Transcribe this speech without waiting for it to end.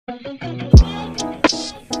What's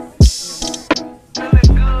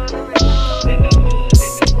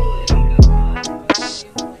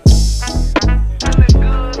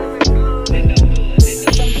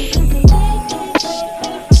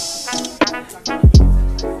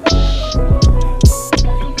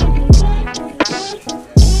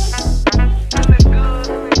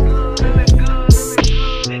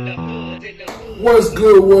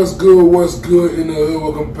good in the hood?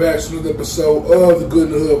 Welcome back to another episode of the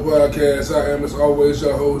Good in the Hood podcast. I am, as always,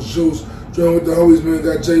 your host, Juice. Joined with the homies, man.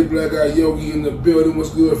 Got Jay Black, got Yogi in the building.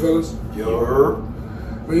 What's good, fellas? Yo.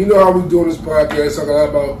 Man, you know how we doing this podcast, talk a lot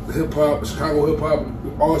about hip-hop, Chicago hip-hop,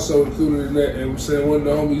 also included in that. And I'm saying one of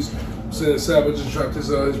the homies, saying Savage just dropped his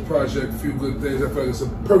project, A Few Good Things. I feel like it's a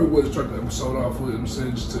perfect way to start the episode off with. I'm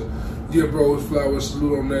saying just to give bro his flowers,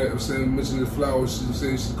 salute on that. I'm saying mention his flowers. I'm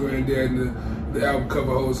saying she's granddad and the album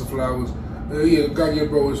cover holds the flowers. Yeah, gotta give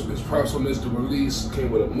bro his props on this. The release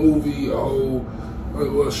came with a movie, a whole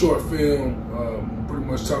a short film, pretty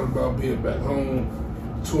much talking about being back home.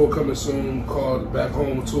 Tour coming soon called Back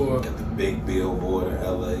Home Tour. Got the big billboard in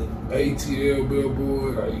LA. ATL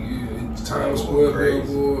billboard, Times Square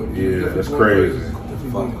billboard. Yeah, that's crazy.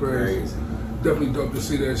 Definitely crazy. Definitely dope to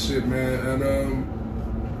see that shit, man. And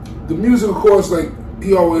the music, of course, like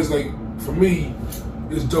he always like for me.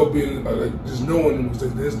 It's dope being like just knowing him,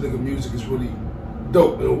 like, this nigga music is really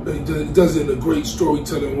dope. He does it in a great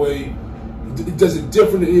storytelling way. He does it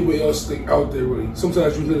different than anybody else think out there. Really,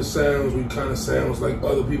 sometimes you hear the sounds where he kind of sounds like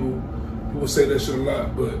other people. People say that shit a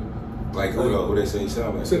lot, but like who they say he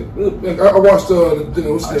sound like? I watched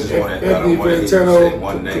Anthony Fantano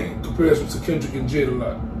one name comparison to Kendrick and Jid a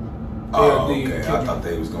lot. Oh, okay. I thought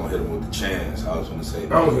they was gonna hit him with the Chance. I was gonna say. I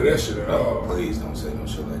don't hear that shit at all. Please don't say no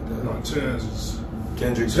shit like that. No, Chance is.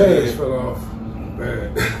 Kendrick fell off,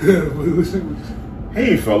 man.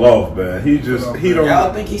 He fell off, man. He don't.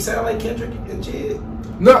 Y'all think he sound like Kendrick and Jid?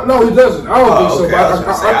 No, he doesn't. I don't think so. Okay.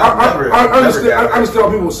 I understand how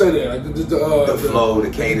people say that. Like the flow, the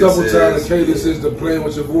cadence, double time, the cadences, the playing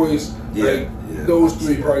with your voice. Yeah, like, those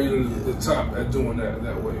three probably the top at doing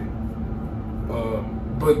that way.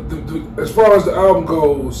 But as far as the album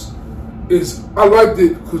goes, I liked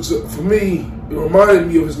it because for me, it reminded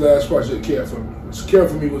me of his last project, Care For Me. Care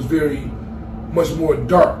For Me was very much more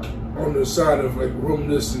dark on the side of like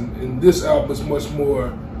reminiscing, and this album is much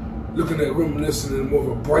more looking at reminiscing in more of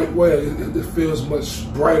a bright way. It feels much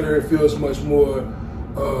brighter. It feels much more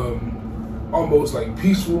almost like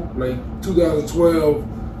peaceful. Like 2012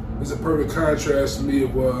 is a perfect contrast to me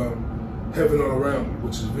of Heaven All Around Me,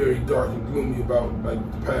 which is very dark and gloomy about like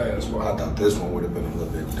the past. Wow. I thought this one would have been a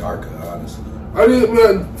little bit darker, honestly. I didn't,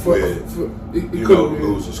 man. You know,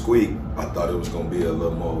 Lose and Squeak. I thought it was gonna be a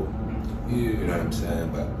little more. Yeah, you know what I'm saying.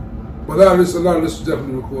 But a lot of this was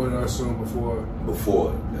definitely recorded, I assume, before.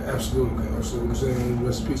 Yeah. Absolutely. I'm saying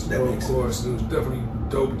rest in peace, of course. It was definitely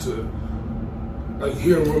dope to like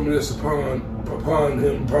hear him reminisce upon Walt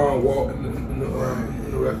in the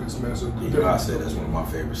records, man. So I said that's one of my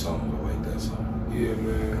favorite songs. I like that song. Yeah,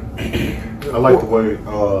 man. I like the way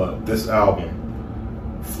this album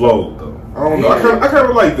flowed, though. I don't know. I kind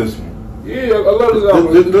of like this one. Yeah, I love this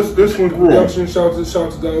album. This one grew. Production, shout to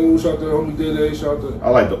Daoud, shout to Homie Dede, shout to.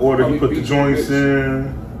 I like the order he put the joints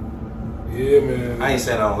in. Yeah, man. I ain't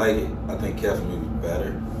saying I don't like it. I think Care For Me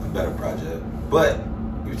was a better project. But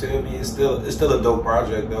you tell me, it's still a dope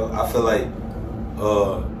project though. I feel like,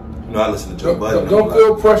 I listen to Joe Budden. Don't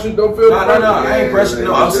feel pressure. Don't feel. No. I ain't pressured.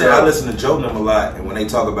 No, I'm saying I listen to Joe them a lot, and when they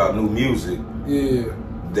talk about new music, yeah,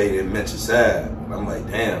 they didn't mention Sad. I'm like,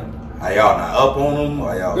 damn. Are y'all not up on them?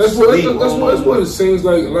 Are y'all that's what it seems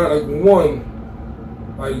like. A lot like one.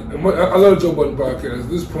 Like I love Joe Budden podcast. At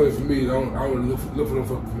this point for me, I don't really look for them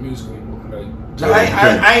for music anymore. Like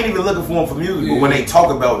I ain't even looking for them for music. Yeah. But when they talk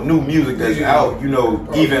about new music that's out,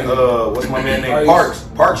 even what's my man named Parks?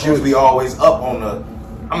 Parks usually always up on the.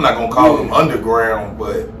 I'm not gonna call him underground,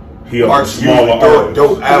 but Parks usually throw a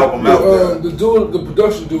dope album out there. The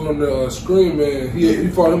production dude on the Scream, man, he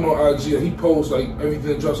followed him on IG and he posts like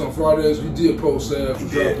everything that drops on Fridays. He did post that.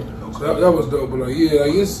 So that was dope. But like,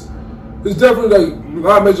 it's definitely like a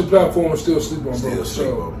lot of major platforms still sleep on, bro.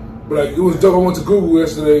 But like, it was dope. I went to Google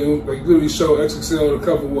yesterday. It was, like literally showed XXL. The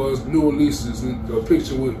cover was new releases and a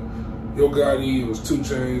picture with Yo Gotti. It was 2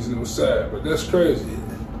 Chainz and it was sad. But that's crazy.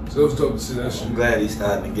 So it was dope to see that shit. I'm glad he's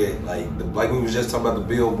starting to get like we was just talking about the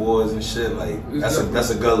billboards and shit. Like that's a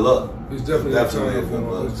good look. It's definitely a time for him.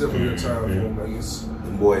 It's definitely a time for him. Like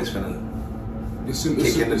the boys finna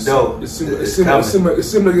kicking the dough. It seems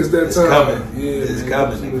like it's that time. Yeah, it's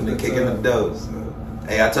coming. They're kicking the dough. So.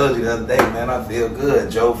 Hey, I told you the other day, man, I feel good.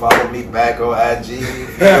 Joe followed me back on IG. You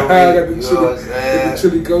feel I got me? the You know what I'm saying?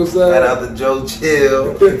 chili coast side. Shout out to Joe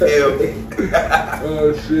Chill. You feel me?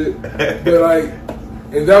 Oh shit! But like,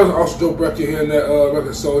 and that was also dope record here in that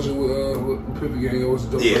record Soldier with Pippy Gang. It was a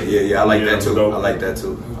dope. Yeah. I like that too. dope. I like that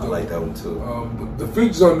too. I like that one too. The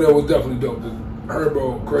features on there was definitely dope. The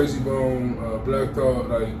Herbo, Crazy Bone, Black Thought,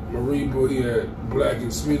 like Mariba, he had Black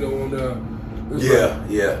and Smino on there.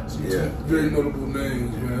 Yeah. Very notable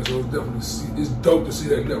names, man. So it's definitely it's dope to see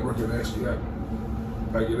that networking actually happen.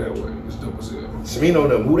 Like it that way. It's dope as hell. Smino,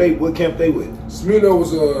 them, what camp they with? Smino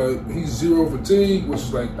was he's Zero Fatigue, which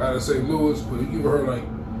is like out of St. Louis, but you ever heard like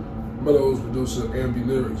Melo's producer Ambi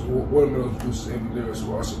Lyrics, one of Melo's producers Ambi Lyrics,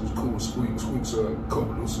 who also was cool with Squeak's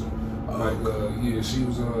co-producer. She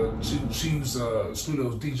was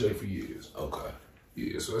Smino's DJ for years. Okay.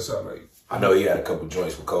 Yeah, so that's how like. I know he had a couple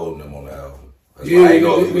joints with Cole and them on the album. I Yeah, didn't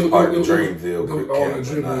know if he was part of the Dreamville. All the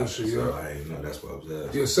Dreamville shit, so yeah. I didn't know that's what I was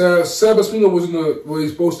asking. Yeah, Saba Smino was in the where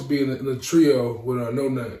he's supposed to be in the trio with No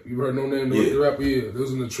Name. You heard No Name, the rapper? Yeah, they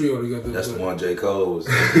was in the trio together. That's the one J. Cole was.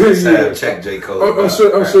 Sam check J. Cole. I'm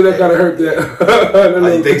sure that gotta hurt that. Oh,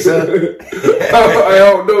 you think so? I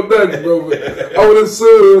don't know nothing, bro. But I would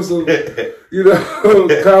assume some,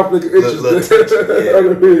 conflict of interest. Little tension, on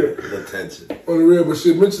the real. Little tension. On the real, but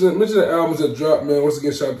shit, mention the albums that dropped, man. Once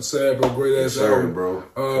again, shout out to Sad, bro. Great ass album, bro.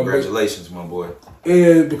 Congratulations, my boy.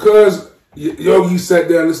 And because Yogi sat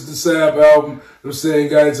down and listened to Sab album, I'm saying,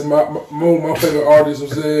 got into my favorite artists, I'm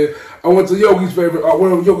saying, I went to Yogi's favorite,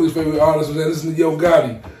 one of Yogi's favorite artists, I'm saying, listen to Yo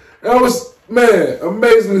Gotti. And I was, man,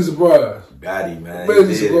 amazingly surprised. Gotti, man.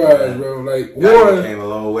 Amazingly surprised, bro. Like, Gotti came a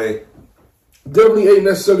long way. Definitely ain't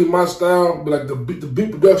necessarily my style, but like the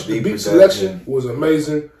beat production, the beat selection was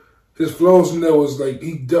amazing. His flows in there was like,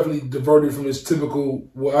 he definitely diverted from his typical,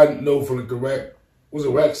 what I know from like the Rack. Was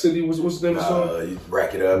it Rack City? What's the name of the song? You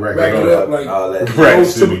rack it up. Rack it up. Like, all that.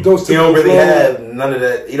 Those he don't really have none of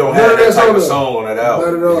that. He don't have that type of song on that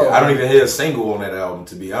album. Not at all. Yeah, I don't even hear a single on that album,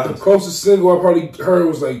 to be honest. The closest single I probably heard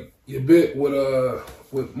was like Your Bit with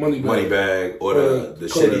Moneybagg. Moneybagg, or the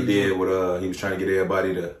shit he did with he was trying to get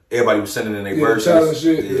everybody was sending in their verses.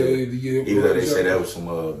 Shit. Yeah. Even though they say that was some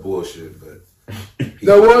bullshit, but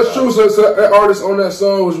that was true. So that artist on that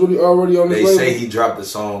song was really already on the label. They say he dropped the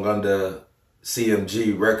song under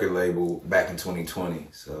CMG record label back in 2020.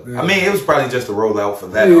 So I mean, it was probably just a rollout for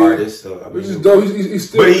that artist. So, I mean, he's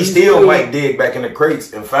still, but he still might dig back in the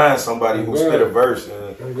crates and find somebody who spit a verse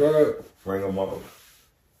and bring them up.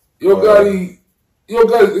 Yo Gotti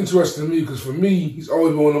is interesting to me because for me, he's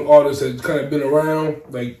always been one of them artists that's kind of been around,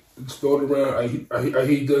 like floated around. I hear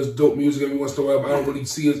he does dope music every once in a while, but I don't really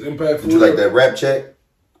see his impact. Did you like that Rap Check?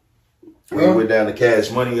 When he went down to Cash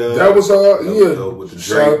Money, that was hard. With the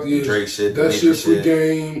Drake shit, that shit, Free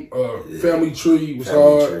Game, Family Tree was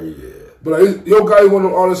hard. Tree, but like, Yo Gotti, one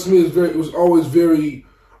of the artists to me, it was always very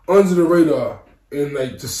under the radar, and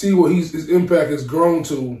like to see what his impact has grown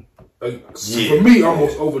to. Like for me,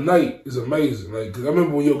 almost overnight is amazing. Like, cause I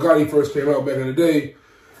remember when Yo Gotti first came out back in the day,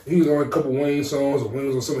 he was on a couple Wayne songs, or Wayne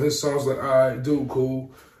was on some of his songs. Like, alright, dude, cool.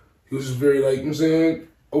 He was just very like, you know what I'm saying,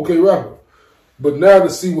 okay rapper. But now to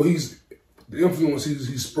see what the influence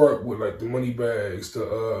he's sparked with like the Moneybags,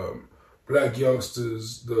 the Black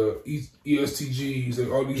Youngsters, the ESTGs,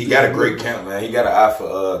 and all these. He got a great camp, man. He got an eye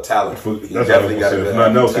for talent. He definitely got a good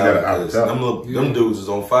eye for talent. Them dudes is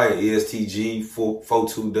on fire. ESTG,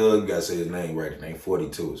 42 Doug. You gotta say his name right. His name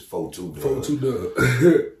 42 is 42 Doug. 42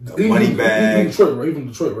 Doug. Moneybagg. He from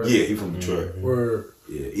Detroit, right? Yeah, he from Detroit. Word.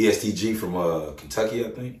 Yeah, ESTG from Kentucky, I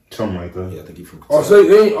think. Something like that. Yeah, I think he from Kentucky. Oh, so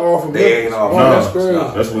they ain't all from They ain't all from that's crazy.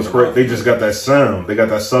 That's what's great. They just got that sound. They got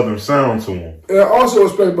that southern sound to them. And I also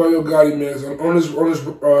respect by Yo Gotti, man. On this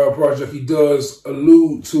project, he does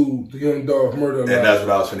allude to the Young Dolph murder. And that's what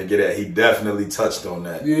I was trying to get at. He definitely touched on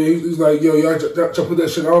that. Yeah, he's like, yo, y'all put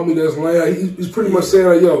that shit on me. That's lame. He's pretty much saying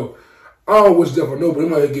like, yo, I don't wish death on nobody.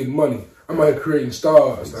 I'm out here getting money. I'm out here creating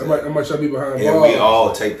stars. Exactly. I might try to be behind bars. And we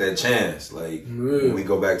all take that chance. Like, when we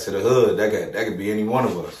go back to the hood, that could be any one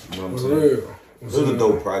of us. You know what I'm saying? It was a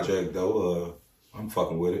dope project, though. I'm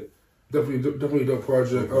fucking with it. Definitely a dope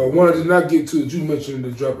project. One I did not get to that you mentioned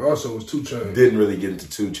the drop also was 2 Chainz. Didn't really get into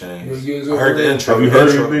 2 Chainz. I heard the intro. Have you heard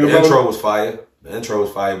anything about it? The intro was fire. The intro was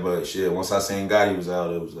fire, but shit, once I seen Gotti was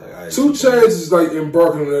out, it was like... 2 Chainz is like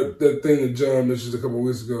embarking on that thing that John mentioned a couple of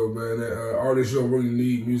weeks ago, man. That artists don't really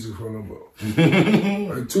need music from them.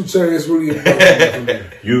 Like 2 Chainz really embarking on them.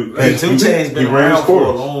 2 Chainz been around for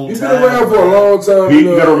a long time. He's been around for a long time.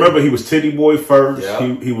 You gotta remember, he was Titty Boy first.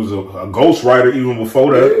 Yeah. He was a ghostwriter even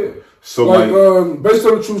before that. Yeah. So like based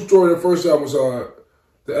on the true story, the first album was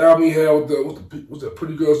The album he had with the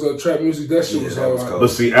Pretty Girls Trap Music, that shit was hard. Cool. But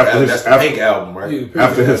see, after that's the Pink album, right? Yeah,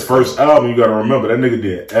 after his first album, you gotta remember that nigga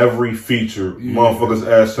did every feature motherfuckers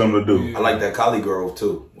asked him to do. I like that Collie Grove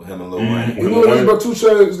too, with him and Lil Wayne. You know what's about 2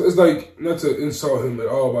 Chainz? It's like, not to insult him at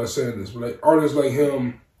all by saying this, but like artists like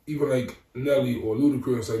him, even like Nelly or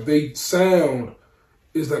Ludacris, like they sound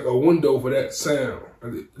is like a window for that sound.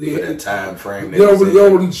 Like that time frame. They don't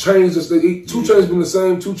really change this. 2 Chainz been the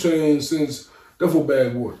same 2 Chainz since Duffel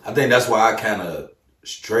Bag Boy. I think that's why I kind of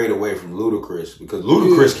strayed away from Ludacris, because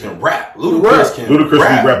Ludacris can rap. Ludacris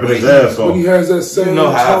can rapping his ass off. When he has that same you know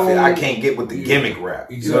how tone, I feel. I can't get with the gimmick rap.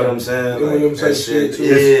 Exactly. You know what I'm saying? Like, that shit.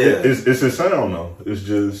 It's his sound though. It's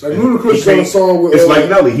just like Ludacris got a song with. It's like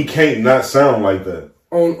Nelly. He can't not sound like that.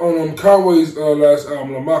 On Conway's last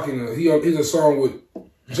album, La Machina, he has a song with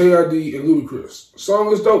J.I.D. and Ludacris. The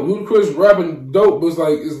song is dope. Ludacris rapping dope, but it's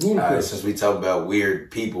like, it's Ludacris. Since we talk about weird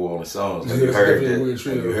people on the songs, have Yeah, you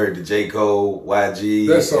heard the J. Cole, YG?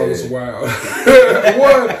 That song is wild.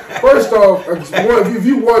 First off, if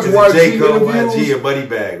you watch YG J. Cole, interviews, YG, and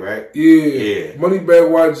Moneybag, right? Yeah. Moneybag,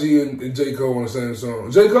 YG, and J. Cole on the same song.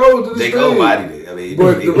 J. Cole did J. Cole bodied it. I mean,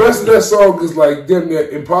 but the rest of that song is like damn near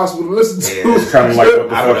impossible to listen to. It's kind of like what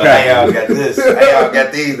the I don't know how y'all got this. How y'all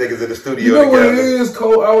got these niggas in the studio You know together. what it is?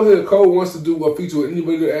 Cole out here. Cole wants to do a feature with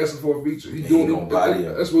anybody that asks him for a feature. He's doing it.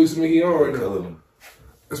 That's what he's making on right now.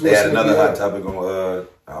 They had another hot topic on.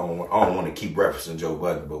 I don't want to keep referencing Joe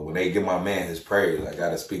Budden, but when they give my man his praise, I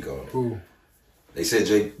gotta speak on it. Who? They said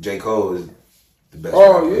J. Cole is the best.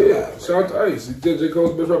 Oh yeah, shout out to Ice. J.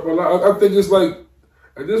 Cole's the best rapper alive. I think it's like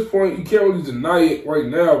at this point you can't really deny it right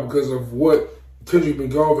now because of what Kendrick been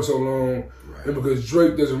gone for so long, and because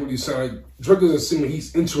Drake doesn't really sound like Drake doesn't seem like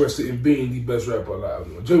he's interested in being the best rapper alive.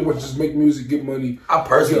 You know, Drake wants to just make music, get money. I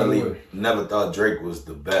personally never thought Drake was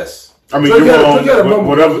the best. I mean, you're wrong.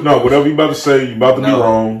 Whatever you about to say, you about to be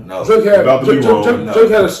wrong. No, Drake had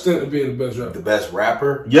a stint of being the best rapper. The best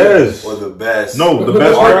rapper? Yes. Or the best? No, the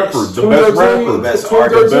best rapper. The best rapper. The best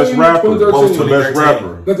artist. The best rapper. The best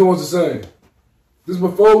rapper. Nothing was the same. This is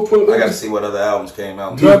before 2013. I gotta see what other albums came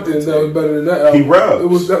out. Nothing that was better than that album. He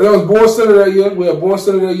raps. That was Born Center that year. We had Born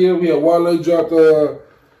Center that year. We had Wale dropped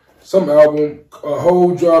some album.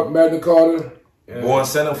 Hov dropped Magna Carta. Yeah. Born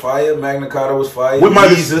Center fire, Magna Carta was fire. We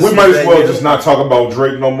might as well just not talk about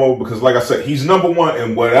Drake no more because, like I said, he's number one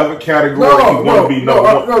in whatever category he want to be number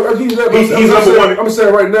one. He's number one. I'm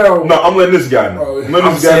saying right now. No, I'm letting this guy know. I'm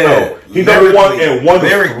letting this guy know. He's number one in one of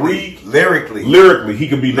 3. Lyrically, he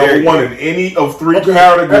could be number one in any of 3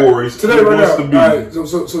 categories. Today, right now. Right,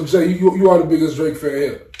 so Jay, you are the biggest Drake fan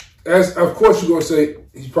here. Of course, you're gonna say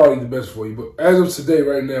he's probably the best for you, but as of today,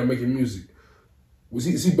 right now, making music,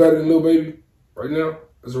 is he better than Lil Baby? Right now,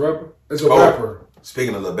 as a rapper? As a rapper.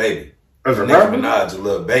 Speaking of Lil Baby. As a Nicki rapper? Minaj and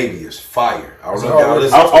Lil Baby is fire. I don't know if y'all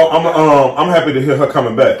listen to it. I'm happy to hear her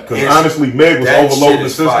coming back. Because honestly, Meg was overloading the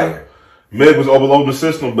system. Fire. Meg was overloading the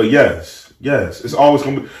system, but yes, it's always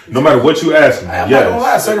going to be, no matter what you ask me, I'm not going to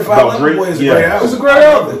lie, Certified Lover Boy is a great album. It's a great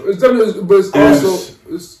album. It's definitely, but it's also,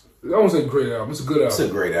 I won't say great album. It's a good album. It's a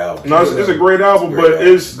great album. No, it's a great album, but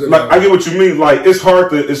it's like I get what you mean. Like it's hard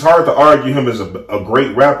to argue him as a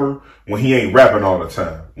great rapper when he ain't rapping all the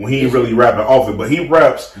time. When he ain't really rapping often, but he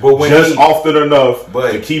raps just often enough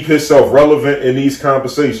to keep himself relevant in these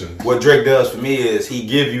conversations. What Drake does for me is he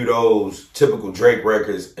give you those typical Drake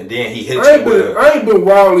records, and then he hits you with I ain't been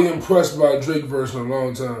wildly impressed by a Drake verse in a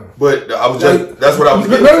long time. But I was just that's what I was.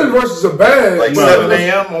 None of the verses are bad. Like 7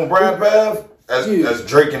 a.m. on Brad Pav. That's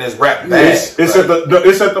Drake and his rap bag. It's at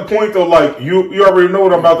the point though, like you already know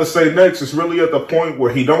what I'm about to say next. It's really at the point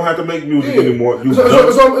where he don't have to make music anymore. That's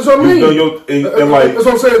what I mean. That's what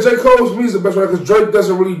I'm saying. J. Cole's music is the best right because Drake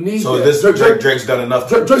doesn't really need so that. Drake's done enough.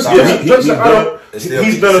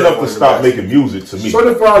 He's done enough to stop making music to me.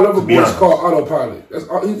 Certified Lover Boy is called autopilot.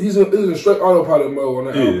 He's in straight autopilot mode on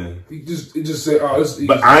that album. He just said, "Oh, this."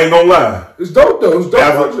 But I ain't gonna lie, it's dope though. It's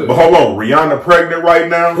dope. But hold on, Rihanna pregnant right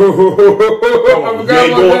now. You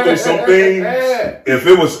ain't going through some things. If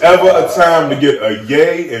it was ever a time to get a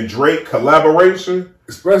Ye and Drake collaboration,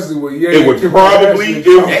 especially with Ye, it would probably.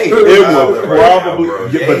 But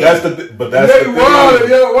that's the thing.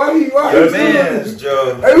 Why man,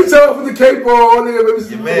 Joe. Every time I put the cape on, nigga,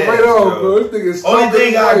 right off, bro. This only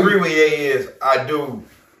thing I agree with Ye is I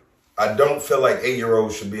don't feel like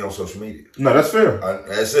 8-year-olds should be on social media. No, that's fair.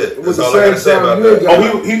 That's it. That's all I gotta say about that.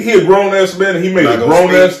 Oh, he a grown ass man and he made a grown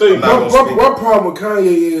ass statement. My problem with Kanye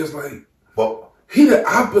is like, he the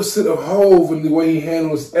opposite of Hov in the way he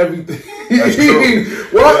handles everything. That's true.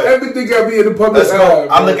 Why everything got to be in the public eye?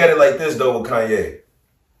 I look at it like this though with Kanye,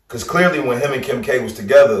 because clearly when him and Kim K was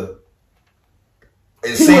together,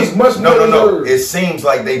 It seems no. It seems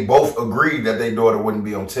like they both agreed that their daughter wouldn't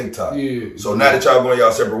be on TikTok. Yeah. So now that y'all going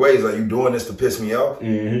y'all separate ways, are you doing this to piss me off?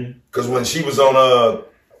 Because when she was on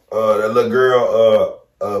that little girl,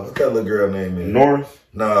 what that little girl name is? North?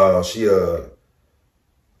 No, she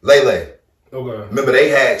Lele. Okay.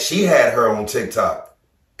 Remember she had her on TikTok,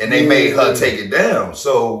 and they made her take it down.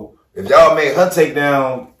 So if y'all made her take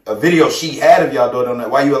down a video she had of y'all doing on that,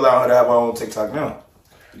 why you allowing her to have her own TikTok now?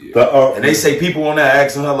 Yeah. And they say people on there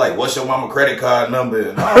asking her like, "What's your mama credit card number?"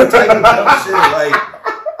 And all type of dumb shit. Like,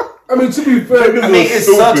 I mean, to be fair, it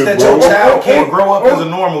sucks that your child can't grow up as a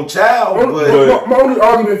normal child. But my only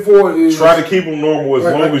argument for it is try to keep them normal as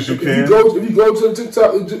long as you can. If you go to the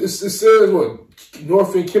TikTok, it says what?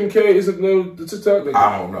 North and Kim K, is it the TikTok? Like,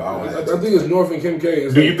 I don't know. I think it's North and Kim K.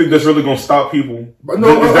 Do you think that's really gonna stop people? But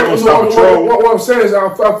no, is that gonna stop the troll? What I'm saying is,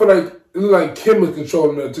 I feel like it looks like Kim is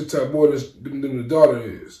controlling the TikTok more than the daughter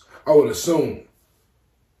is. I would assume.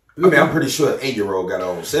 I mean, I'm pretty sure an 8-year-old got her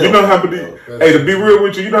own cell. You know how many? Hey, to be real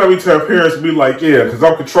with you, you know how many times parents be like, "Yeah, because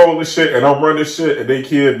I'm controlling shit and I'm running shit," and they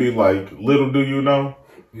kid be like, "Little do you know."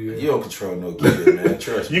 Yeah. You don't control no kid, man.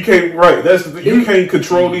 Trust me. You can't, right? That's the thing. You can't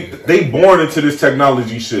control they born into this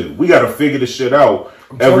technology shit. We got to figure this shit out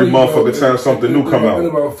every motherfucking time something new come out. In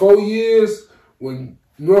about 4 years, when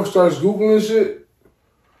North starts Googling shit,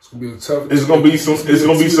 it's gonna be a tough. It's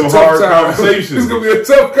gonna be some hard conversations. It's gonna be a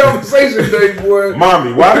tough conversation, day boy.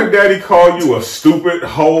 Mommy, why did Daddy call you a stupid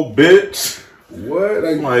hoe bitch? What?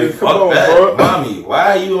 Like come on, bro. Mommy,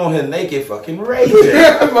 why are you on here naked fucking raging?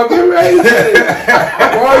 Yeah, fucking raging.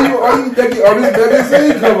 Why are you naked on this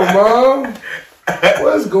magazine cover, Mom?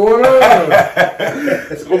 What's going on?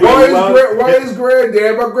 Why is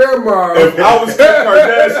granddad my grandma? If I was Kim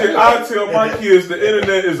Kardashian, I'd tell my kids the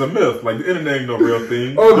internet is a myth. Like the internet ain't no real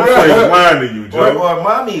thing. Oh, I'm lying to you, Joe. Or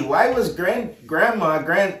mommy, why was grandma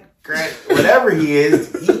whatever he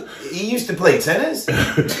is, he used to play tennis?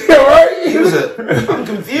 Yeah, right? I'm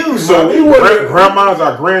confused. So grandma's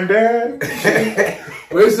our granddad?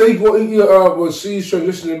 Well, they say she's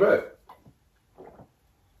transitioning back.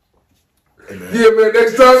 Yeah, man.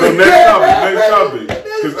 Next topic. So next topic.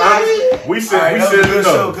 Because honestly, we said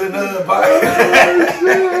enough.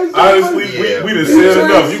 Honestly, we done said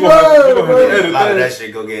enough. You gonna have to edit a lot of that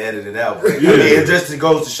shit go get edited out. Yeah. I mean, it just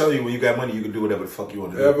goes to show you when you got money, you can do whatever the fuck you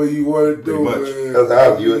want to do. Whatever you want to do, man. That's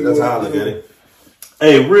how I view it. That's how I look at it.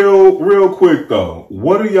 Hey, real quick though,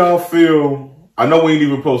 what do y'all feel? I know we ain't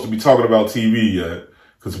even supposed to be talking about TV yet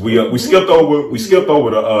because we skipped over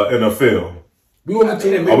the NFL. We gonna get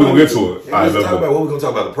to it. We gonna get to it. What we gonna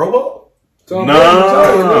talk about? The Pro Bowl?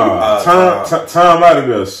 Nah, time out of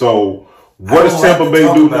this. So, what does Tampa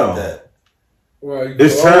Bay do now? Well,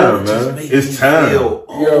 it's time, man. It's time. Yo,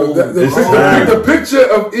 the picture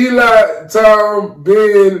of Eli, Tom,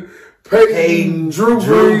 Ben, Peyton, Drew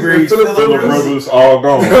Brees, Phillip Rivers, all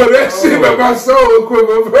gone. Yo, that shit made my soul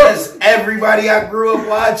equivalent, bro. That's everybody I grew up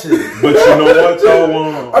watching. But you know what,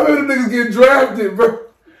 though? I remember the niggas getting drafted, bro.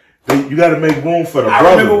 You got to make room for the brother.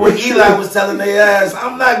 I remember when Eli was telling their ass,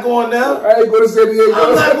 "I'm not going there. I ain't going to San Diego.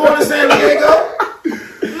 I'm not going to San Diego."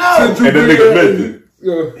 No. And the nigga meant it.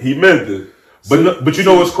 Yeah. He meant it. But you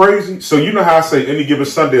know what's crazy? So you know how I say Any Given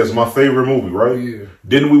Sunday is my favorite movie, right? Yeah.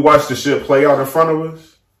 Didn't we watch the shit play out in front of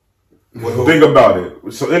us? Think about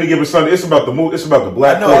it. So Any Given Sunday, it's about the movie. It's about the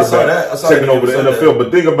black quarterback taking over the NFL.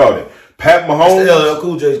 But think about it. Pat Mahomes. That's the LL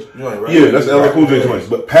Cool J joint, right? Yeah, that's the LL Cool J joint.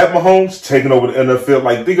 But Pat Mahomes taking over the NFL.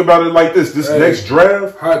 Like, think about it like this. This next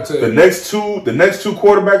draft, the next two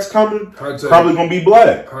quarterbacks coming, probably gonna be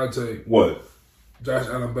black. Hot take. What? Josh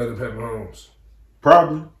Allen better than Pat Mahomes.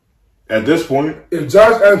 Probably. At this point. If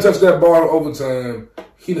Josh Allen touched that ball in overtime,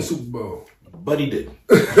 he the Super Bowl. But he didn't.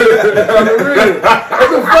 That's a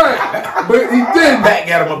fact. But he didn't. Pat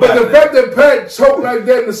got him about But the fact that Pat choked like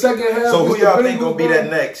that in the second half. So who y'all think gonna be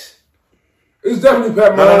that next? It's definitely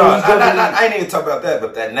Pat Mahomes. No. I ain't even talk about that,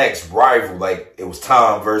 but that next rival, like it was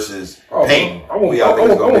Tom versus Peyton. I want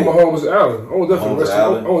Mahomes and Allen. I want definitely.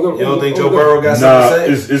 You don't think Joe Burrow got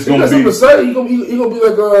something to say? It's gonna be something to say. He gonna be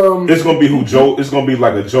like It's gonna be It's gonna be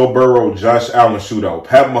like a Joe Burrow, Josh Allen shootout.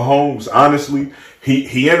 Pat Mahomes, honestly,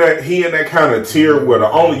 he in that kind of tier where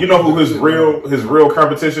the only who his real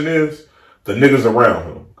competition is the niggas around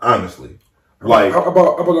him. Honestly, like how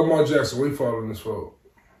about Lamar Jackson? Where he fall in this fold?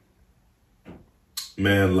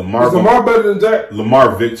 Man, Lamar. Is Lamar better than Dak?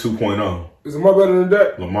 Lamar Vick 2.0. Is Lamar better than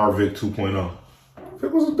Dak? Lamar Vick 2.0.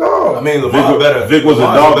 Vick was a dog. I mean, Lamar better. Vick was a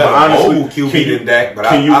dog, but honestly, QB than Dak. But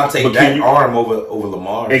I'll take Dak arm over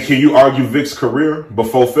Lamar. And can you argue Vick's career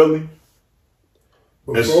before Philly?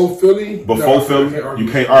 Before Philly,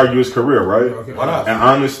 you can't argue his career, right? Why not? And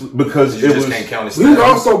honestly, because it was. Can't count his He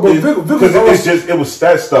also, but Vic it was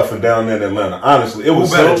stat stuffing down there in Atlanta. Honestly, it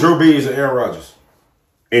was better, Drew Brees and Aaron Rodgers.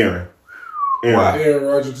 Aaron. Aaron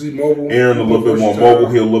Rodgers, he mobile. Aaron a little bit more mobile.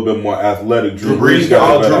 He a little bit more athletic. Drew Brees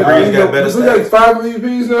got better stats. He like 5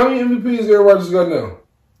 MVPs now. How many MVPs Aaron Rodgers got now?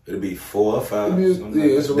 It'll be 4 or 5. It's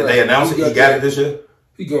Did they announce it? He got it this year?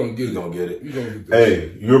 He gonna get it.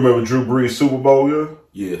 Hey, you remember Drew Brees Super Bowl year?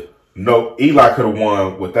 Yeah. No, Eli could have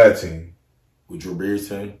won with that team. With Drew Brees'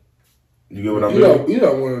 team? You get what I mean? Eli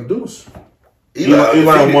won the deuce.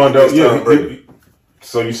 Eli won though. Yeah.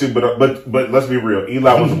 So you see, but let's be real.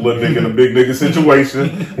 Eli was a little nigga in a big nigga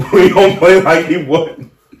situation. We don't play like he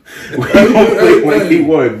wasn't. He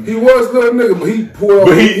wasn't. He was a little nigga, but he pulled.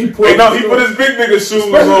 But he put his big nigga shoes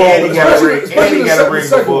on. And he got to bring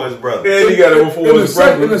before his brother. And he got it before his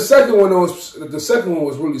brother. And the second one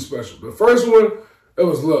was really special. The first one. It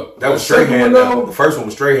was luck. That was straight hand. The first one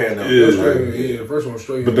was straight hand. Yeah, the first one was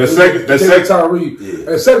straight hand. But the second Tyree. And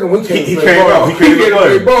the second one, he came out. He came to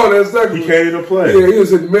play ball. That second he came to play. Yeah, he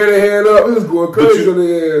was hitting man hand up. He was going crazy on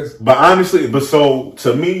the ass. But honestly, so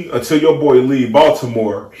to me, until your boy leave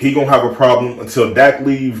Baltimore, he gonna have a problem. Until Dak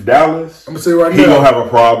leaves Dallas, I'm gonna say right now, he gonna have a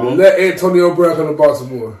problem. Let Antonio Brown come to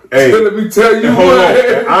Baltimore. Hey, let me tell you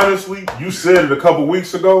what. Honestly, you said it a couple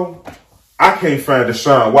weeks ago. I can't find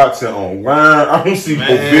Deshaun Watson online. I don't see no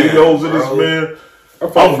videos of this man.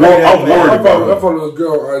 I'm worried about him. I follow this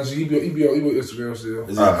girl on IG. He be on Instagram still.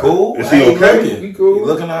 Is he cool? Is he okay? He cool. He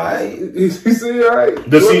looking alright? He see alright.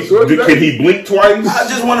 Can he blink twice? I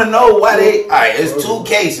just want to know why they. Alright, it's 2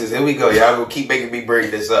 cases. Here we go. Y'all gonna keep making me bring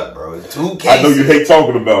this up, bro. It's 2 cases. I know you hate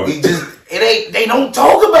talking about it. They don't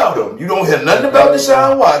talk about him. You don't hear nothing about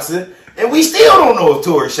Deshaun Watson, and we still don't know if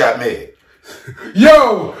Torrey shot Meg.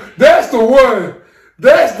 Yo, that's the one.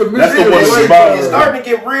 That's the one. It's starting to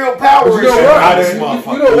get real power. You know why?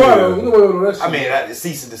 You know why? I mean, that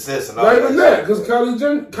cease and desist and all not even that, because Kylie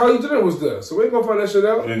Jenner was there, so we ain't gonna find that shit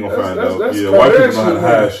out. We ain't gonna find out. That's white people know how to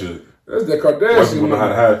hide shit. That's that Kardashian. White people know how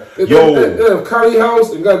to hide. If Kylie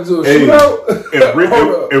house and got to do a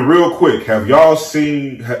shootout. And real quick, have y'all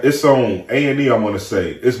seen? It's on A&E. I want to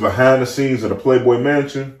say it's behind the scenes of the Playboy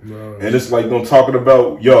Mansion, and it's like them talking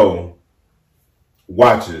about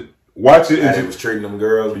watch it. Watch it. And was treating them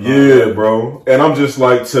girls. Yeah, bro. And I'm just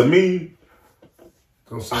like, to me.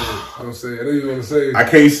 Don't say it. Don't say it. I know you want to say it. I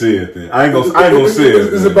can't say it then. I ain't gonna say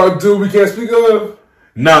it. It's about dude we can't speak of?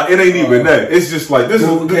 Nah, it ain't even that. It's just like, this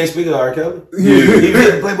is. Can't speak of R. Kelly? Yeah. He was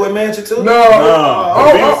in Playboy Mansion too? No.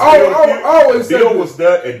 I always said Bill was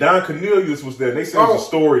there and Don Cornelius was there. And they said it's a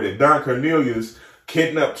story that Don Cornelius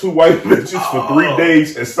kidnapped 2 white bitches for 3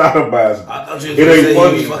 days and sodomized them. I thought you was going to say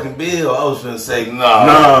he was fucking Bill. I was going to say,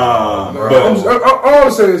 nah. Bro. All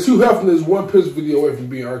I'm saying is Hugh Hefner is one piss video away from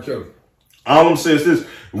being R. Kelly. All I'm saying is this.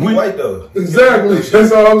 We white though. Exactly.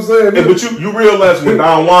 That's all I'm saying. Yeah, but you realize when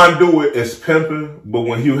Don Juan do it, it's pimping. But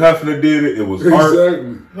when Hugh Hefner did it, it was art.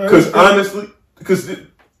 Exactly. Because honestly,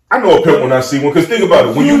 I know a pimp when I see one. Because think about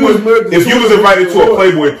it. If you was invited to a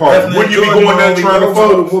Playboy party, wouldn't you be going there trying to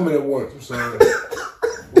fuck a woman at once? I'm sorry.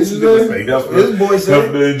 This boy said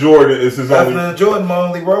Hefner and Jordan is his only. Hefner and Jordan my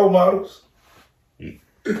only role models. He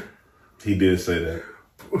did say that.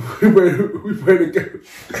 We pray to God.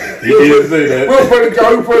 He did say that. We'll pray to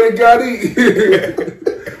God. We pray to God.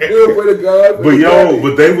 We'll pray to God.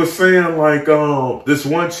 But they were saying like, this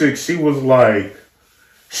one chick, she was like,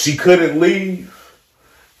 she couldn't leave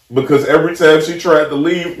because every time she tried to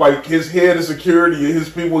leave, like his head of security and his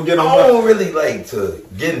people get on. I don't really like to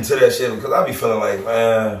get into that shit because I be feeling like,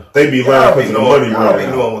 man, they be lying because of the money. I be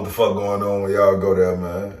knowing what the fuck going on when y'all go there,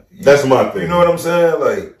 man. That's my thing. You know what I'm saying?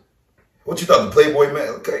 Like. What you thought, the Playboy man?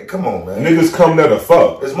 Okay, come on, man. Niggas come there to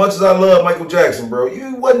fuck. As much as I love Michael Jackson, bro,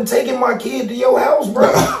 you wasn't taking my kid to your house, bro.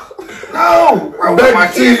 No, bro. Back my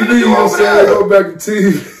to TV, you know what I'm saying? Go back to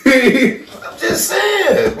TV. I'm just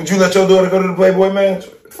saying. Would you let your daughter go to the Playboy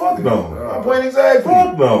Mansion? Fuck no. I'm playing exactly.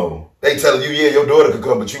 Fuck no. They telling you, yeah, your daughter could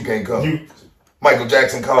come, but you can't come. Michael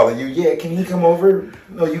Jackson calling you, yeah, can he come over?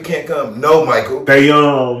 No, you can't come. No, Michael.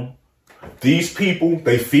 These people,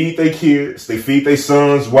 they feed their kids, they feed their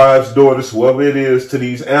sons, wives, daughters, whoever it is, to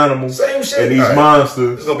these animals. Same shit. And these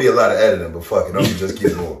monsters. There's gonna be a lot of editing, but fuck it, I'm gonna just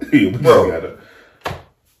keep going. Bro,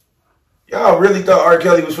 y'all really thought R.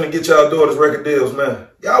 Kelly was gonna get y'all daughters record deals, man.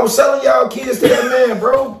 Y'all was selling y'all kids to that man,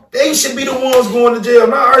 bro. They should be the ones going to jail,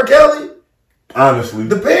 not R. Kelly. Honestly.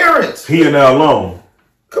 The parents. He and that alone.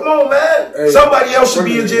 Come on, man. Hey, somebody else should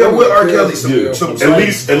be in jail with R. Kelly. At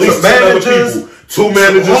least 10 other people. 2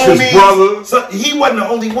 managers, his brother. He wasn't the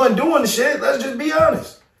only one doing the shit. Let's just be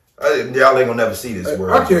honest. Y'all ain't gonna never see this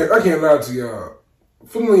world. I can't lie to y'all.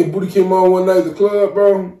 Finally, Booty came on one night at the club,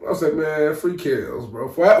 bro. I was like, man, free Kels, bro.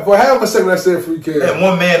 For half a second, I said free Kels. And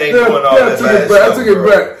one man ain't doing all that. I took it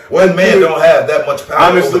back. One man don't have that much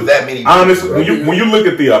power over that many people. Honestly, when you look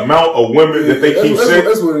at the amount of women that they keep saying,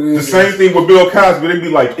 the same thing with Bill Cosby, they be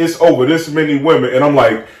like, it's over this many women. And I'm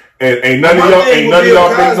like, and ain't none of y'all make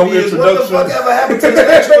no introduction. What the fuck ever happened to the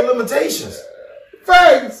actual limitations?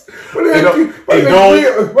 Facts. What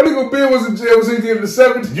nigga Bill was in jail? Was he in the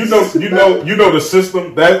 70s? You know the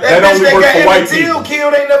system that only works for white people.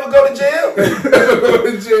 Killed, ain't never go to jail. Never go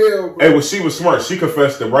to jail, bro. Hey, well, she was smart. She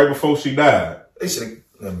confessed it right before she died. They should.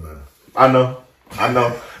 Never mind. I know.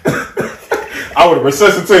 I would have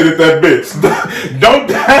resuscitated that bitch. Don't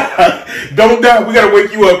die. We gotta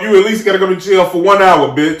wake you up. You at least gotta go to jail for 1 hour,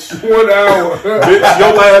 bitch. 1 hour. Bitch,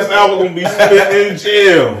 your last hour gonna be spent in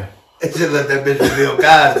jail. They should let that bitch be Bill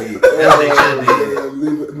Cosby. That's what they should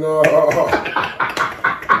do. No.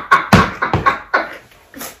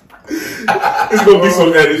 It's gonna be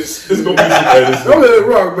some edits. Don't let it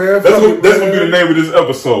rock, man. That's gonna be the name of this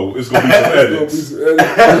episode. It's gonna be some edits.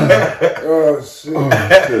 Oh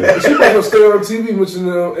shit. She about to stay on TV mentioning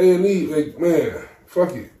A&E. Like, man,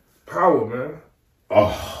 fuck it. Power, man.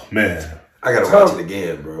 Oh man. I gotta watch it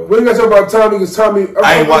again, bro. We ain't gotta talk about Tommy because Tommy.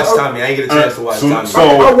 I ain't watched Tommy. I ain't get a chance to watch Tommy.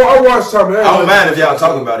 I watched Tommy. I don't mind if y'all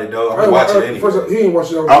talking about it though. I'm watching it anyway. First, he ain't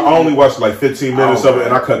watching it. I only watched like 15 minutes of it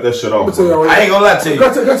and I cut that shit off. I ain't gonna lie to you.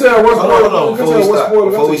 Hold on.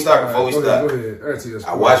 Before we start.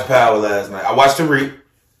 I watched Power last night. I watched Tariq.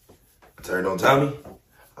 I turned on Tommy.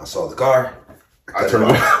 I saw the car. I turned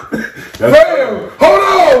on. Damn! Hold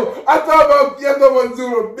on! I thought about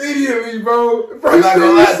doing immediately, bro. First thing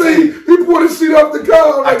you see, he pulled his shit off the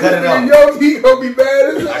car. I cut it off. Yo, he gonna be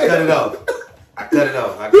bad as hell. I cut it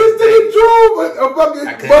off. This nigga drove a fucking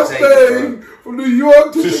Mustang from New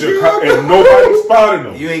York to Chicago. And nobody spotted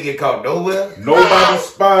him. You ain't get caught nowhere? Nobody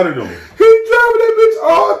spotted him. He driving that bitch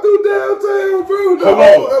all through downtown, bro.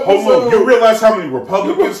 Hold on. You realize how many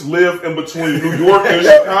Republicans live in between New York and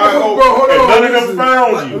Chicago? And none of them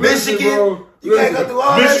found you. Michigan? You can't go through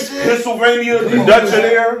all that shit. Pennsylvania, the Dutch are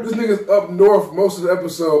there. This nigga's up north most of the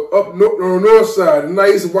episode. Up on the north side,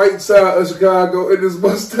 nice white side of Chicago, in this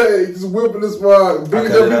Mustang, just whipping this ride. It's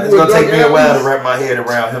gonna take me a while to wrap my head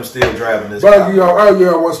around him still driving this car. I'll give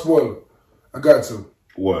y'all one spoiler. I got to.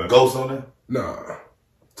 What? Ghost on there? Nah.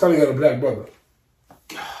 Tommy got a black brother.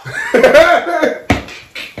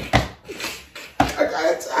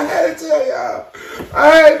 I had to tell y'all. I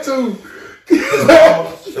had to.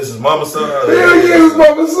 This is Mama's son. Yeah, this is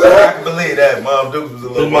Mama's son. I can believe that. Mom Dukes was a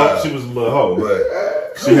little wild. She was a little hoe.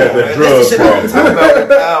 But she had that drug problem. Talk about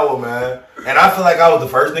the power, man. And I feel like I was the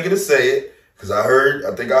first nigga to say it. Because I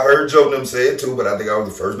think I heard Joe and them say it too, but I think I was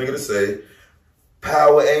the first nigga to say it.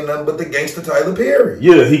 Power ain't nothing but the gangster Tyler Perry.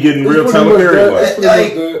 Yeah, he getting real Tyler Perry.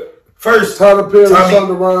 First, Tyler Perry,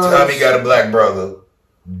 Tommy got a black brother.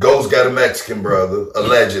 Ghost got a Mexican brother,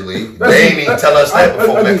 allegedly. They ain't even tell us that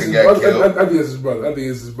before Mecca got killed. I think it's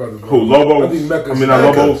his brother. Who, Lobo?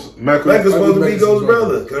 Lobos. Mecca's supposed to be Ghost's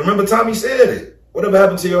brother. Because remember, Tommy said it. Whatever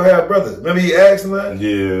happened to your half brother? Remember he asked him that?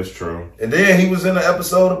 Yeah, it's true. And then he was in an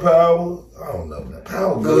episode of Power. I don't know, man.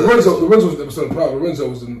 Power good. Lorenzo was in the episode of Power. Lorenzo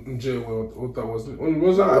was in jail. What that was? When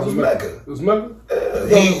was that? It was Mecca. It was Mecca?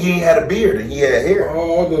 He had a beard and he had hair.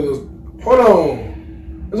 Oh, hold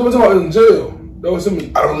on. That's what I'm talking about in jail. That was him.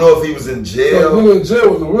 I don't know if he was in jail. No, he was in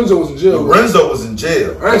jail. Lorenzo was in jail. Lorenzo was in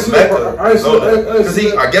jail. I ain't seen that. Because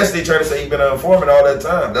I guess they tried to say he been an informant all that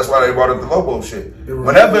time. That's why they brought up the Lobo shit.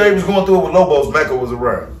 Whenever they was going through it with Lobos, Mecca was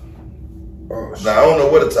around. Oh, now, I don't know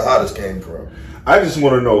where the Tejadas came from. I just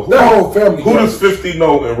want to know who does 50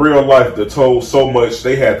 know in real life that told so much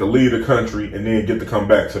they had to leave the country and then get to come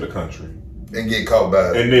back to the country and get caught by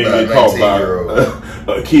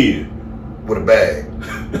a kid with a bag.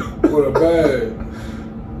 With a bag.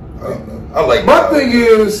 I don't know. I like my thing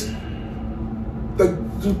is the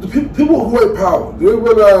people who wear power. Do they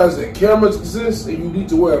realize that cameras exist and you need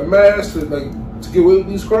to wear a mask to get away with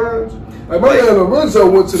these crimes? Like my man Lorenzo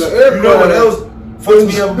went to the airport. You know what else fucks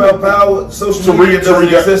me up about Power? Social media doesn't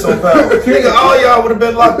exist on Power. Nigga, all y'all would have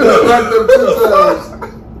been locked up.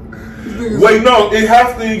 Wait, no, it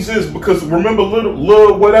has to exist because remember,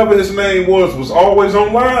 Lil whatever his name was always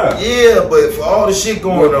on live. Yeah, but for all the shit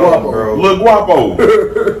going on, bro. Lil Guapo.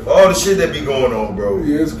 For all the shit that be going on, bro.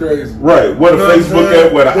 Yeah, it's crazy. Right, where the Facebook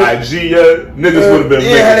at, where the IG at, niggas would have been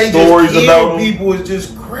making stories about them. People is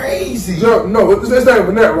just crazy. No, it's not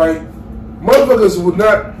even that, right? Motherfuckers would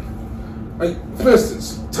not, like, for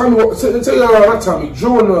instance, tell y'all, not Tommy,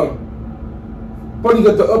 Drew and Buddy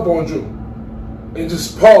got the up on Drew. And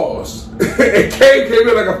just paused. And Kane came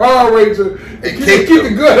in like a Power Ranger and keep the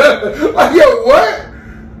gun. Like, yo, what?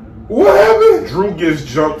 What happened? Drew gets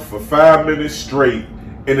jumped for 5 minutes straight.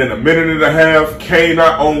 And in a minute and a half, Kane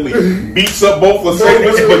not only beats up both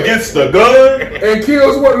assailants, but gets the gun. And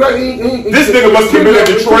kills one. Like, this nigga must have been in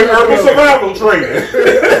Detroit Urban Survival Training.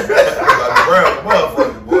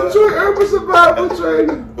 Detroit Urban Survival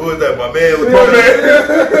Training. Who is that? My man.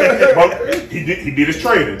 He did his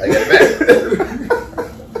training.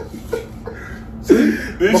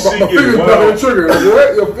 This shit getting blocking the trigger.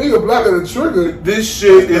 What? Your finger blocking the trigger. This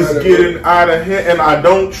shit is getting out of hand, and I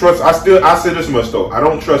don't trust. I say this much though. I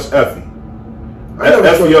don't trust Effie.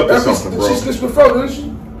 Effie up to something, bro. She snitched before, didn't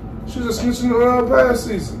she? She was a snitch in the past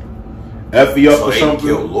season. Effie up to something.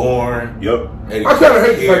 Killed Lauren. Yep. I kind of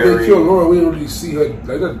hate the fact they killed Lauren. We didn't really see her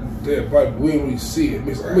like that dead body. We didn't really see it. It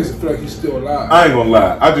makes it feel like he's still alive. I ain't gonna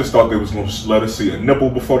lie. I just thought they was gonna let her see a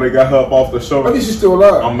nipple before they got her up off the show. I think she's still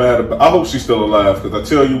alive. I'm mad about. I hope she's still alive because I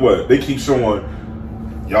tell you what, they keep showing.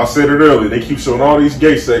 Y'all said it earlier. They keep showing all these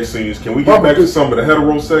gay sex scenes. Can we get back to some of the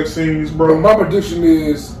hetero sex scenes, bro? My prediction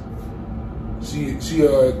is she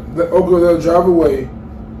let old girl let her drive away,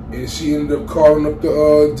 and she ended up calling up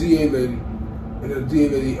the DA lady, and the DA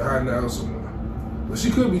lady hiding out somewhere. But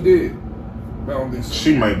she could be dead. I don't think so.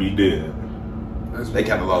 She might be dead. They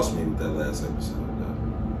kind of lost me with that last episode.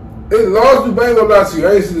 It lost me, but I ain't gonna lie to you.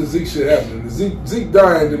 I ain't see the Zeke shit happening. The Zeke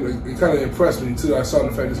dying, it kind of impressed me until I saw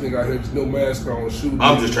the fact this nigga out here with no mask on, shooting.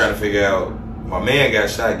 I'm just trying to figure out. My man got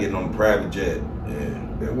shot getting on a private jet.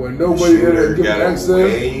 There wasn't nobody there to give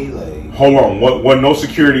access. Hold on, wasn't no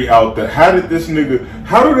security out there. How did this nigga?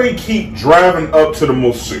 How do they keep driving up to the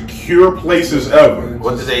most secure places ever?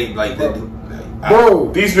 What did they like?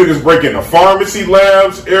 Bro, these niggas break into pharmacy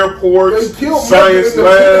labs, airports, they killed science in the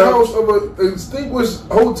labs. house of an extinguished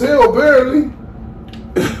hotel, barely,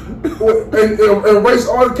 and erase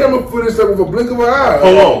all the camera footage that with a blink of an eye.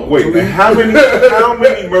 Hold on, wait. How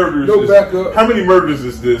many murders? No backup. How many murders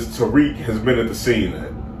is this Tariq has been at the scene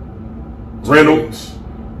at? Reynolds,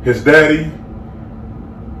 his daddy,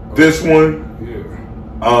 this one.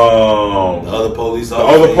 The other police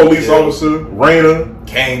officer, Raina,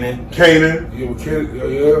 Kanan.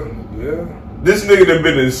 Yeah. This nigga done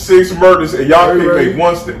been in 6 murders and y'all can't make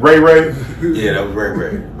one. Ray. Yeah, that was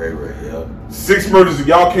Ray. Yeah. 6 murders and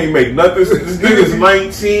y'all can't make nothing. This nigga's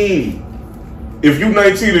 19. If you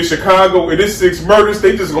 19 in Chicago and it's 6 murders,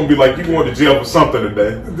 they just gonna be like, you going to jail for something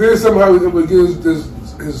today. Then somehow he would give his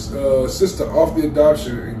sister off the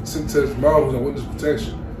adoption and sent to his mom who's on witness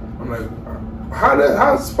protection. I'm like,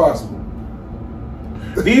 how is this possible?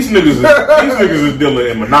 These niggas is dealing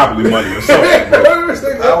in monopoly money or something.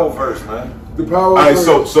 Power first, man. The power. All right,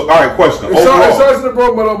 so all right. Question. It starts to the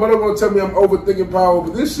bro, but I'm gonna tell me I'm overthinking power,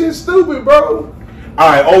 but this shit's stupid, bro. All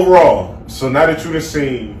right, overall. So now that you've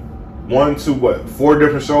seen 1, 2, 4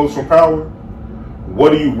 different shows from Power,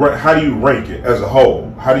 how do you rank it as a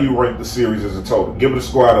whole? How do you rank the series as a total? Give it a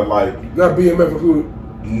score out of like. Not BMF included.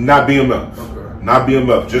 Not BMF. Okay. Not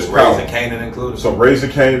BMF. Just Power. Raising Kanan included. So Raising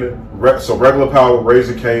Kanan. So regular Power,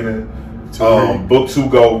 Raising Kanan, Book 2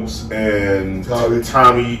 Ghosts, and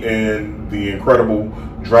Tommy and the Incredible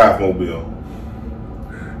Drive-Mobile.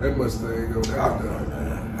 That Mustang.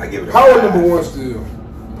 I give it Power #1 still.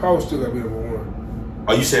 Power still gotta be #1.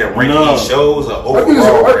 Are you saying ranking these shows or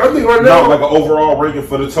overall? I think right now, like an overall ranking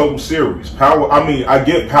for the total series. Power. I mean, I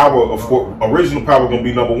get Power. Of course, original Power gonna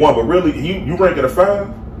be #1, but really, you rank it a 5.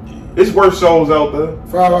 It's worse shows out there.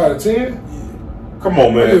 5 out of 10. Come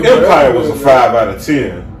on, man. Empire was a 5 out of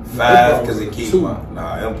 10. 5 because it keeps my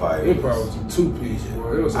Empire. Empire was a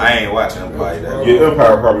 2-piece. I ain't watching Empire that. Yeah,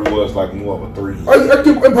 Empire probably was like more of a 3. I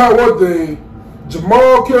give Empire one thing.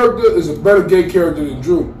 Jamal character is a better gay character than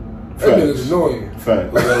Drew. That nigga's annoying.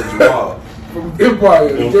 Fact. Jamal. From Empire.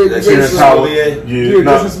 This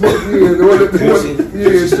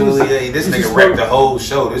nigga wrecked the whole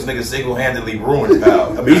show. This nigga single-handedly ruined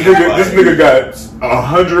Power. This nigga got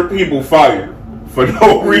 100 people fired for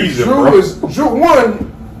no reason. Drew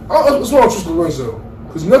one. That's why I trust Lorenzo.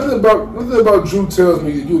 Because nothing about Drew tells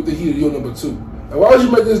me that you think he's your #2. Like, why would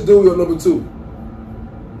you make this dude your #2?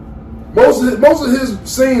 Most of his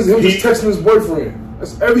scenes, him just texting his boyfriend.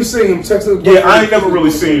 That's every scene him texting his boyfriend. Yeah, I ain't never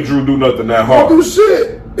really seen Drew do nothing that hard. Don't do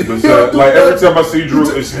shit. Like every time I see Drew,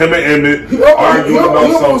 it's him and Emmett arguing about something.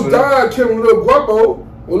 He almost died killing Lil Guapo.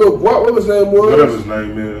 Or Lil Guapo, what his name was. Whatever his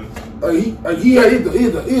name is. He had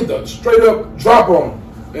to straight up drop on him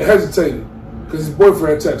and hesitated because his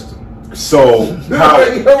boyfriend texted him. So,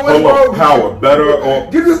 Power, better or...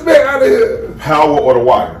 Get this man out of here. Power or The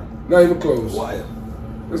Wire? Not even close. Wire.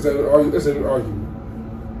 That's an argument.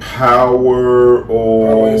 Power or...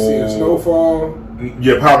 Power ain't seeing Snowfall.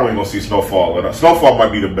 Yeah, Power ain't gonna see Snowfall. Snowfall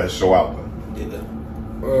might be the best show out there.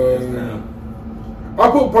 I I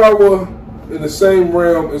put Power in the same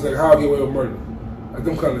realm as like How I Get Away with Murder. Like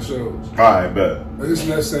them kind of shows. I bet. Like it's in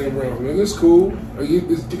that same realm. Like, it's cool. Like,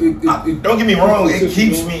 don't get me wrong. It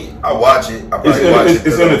keeps me. I watch it. I probably watch it.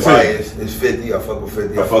 It's entertaining. It's 50. I fuck with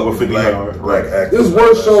 50. I fuck with 50. Black actors. There's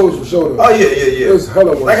worse shows for sure. Oh yeah. It's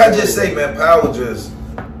hella worse. Like I just say, man, Power just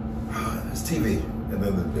it's TV. And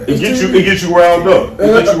then it gets you riled up.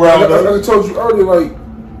 Like I told you earlier, like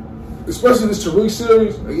especially this Tariq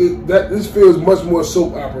series, like this feels much more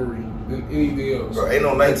soap opera than anything else. Bro, ain't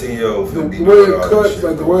no 19-year-old. The way it cuts,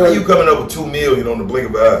 like the way. How you coming up with $2 million on the blink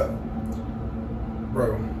of an eye,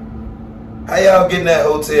 bro? How y'all getting that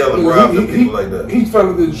hotel and robbing people like that? He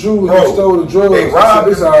found the Jews and stole the drugs. They robbed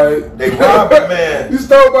him. Alright. They robbed the man. You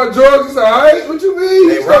stole my drugs. It's alright. What you mean?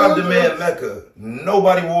 They robbed the man Mecca.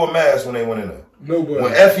 Nobody wore a mask when they went in there. Nobody.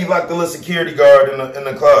 When Effie locked the little security guard in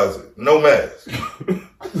the closet, no mask.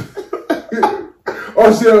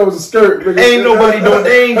 All she had was a skirt. Nigga. Ain't nobody doing.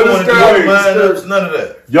 They ain't going to do lineups. None of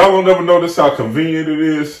that. Y'all will never notice how convenient it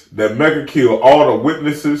is that Mecca killed all the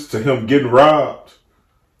witnesses to him getting robbed.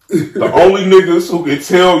 The only niggas who can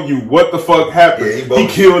tell you what the fuck happened, he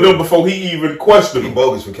killed them before he even questioned them. He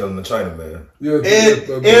bogus for killing the Chinaman. Yeah,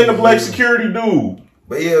 and the black security dude.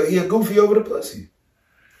 But yeah, he a goofy over the pussy.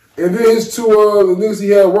 And then his two the niggas he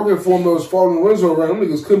had working for him that was following Renzo around, them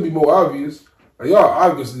niggas couldn't be more obvious. Like, y'all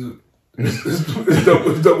obviously it's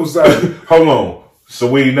double sided. Hold on.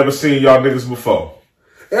 So we ain't never seen y'all niggas before.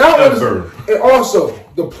 And also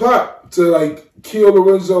the plot to like kill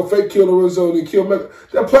Lorenzo, fake kill Lorenzo, and then kill Mecca.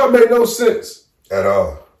 That plot made no sense at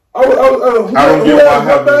all. I don't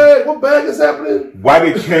get what bag is happening? Why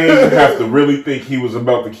did Kane have to really think he was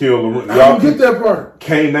about to kill Lorenzo? I don't get that part.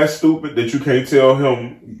 Kane that stupid that you can't tell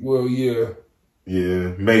him. Well, yeah.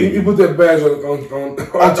 Yeah, maybe. He put that badge on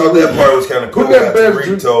I thought that part was kind of cool.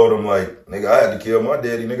 Tariq told him, like, nigga, I had to kill my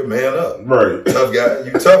daddy, nigga, man up. Right. Tough guy.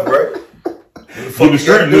 You tough, right? What the fuck you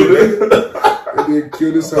gotta do, nigga? And then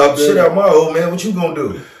kill this Pop shit out my old man. What you gonna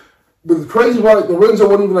do? But the crazy part, Lorenzo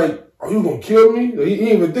wasn't even like, are you gonna kill me? He didn't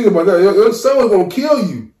even think about that. Your son was gonna kill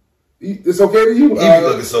you. It's okay to you? He be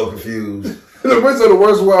looking so confused. Lorenzo the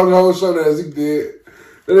worst one on the whole show that Zeke did.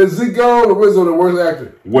 And then Zeke gone, Lorenzo the worst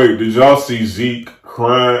actor. Wait, did y'all see Zeke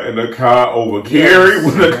crying in the car over Carrie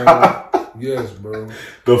with the car? Yes, bro.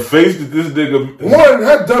 The face that this nigga... One,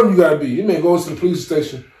 how dumb you gotta be? You man goes to the police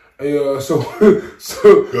station. And was it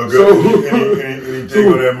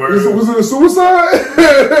a suicide?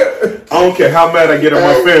 I don't care how mad I get at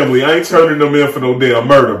my family. I ain't turning them in for no damn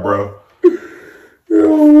murder, bro. You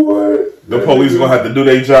know what? The police gonna have to do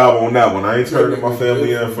their job on that one. I ain't turning my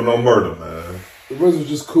family in for no murder, man. The rest was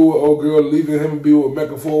just cool. Old girl leaving him and be with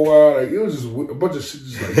Mecca for a while. Like, it was just a bunch of shit.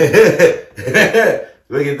 Just like,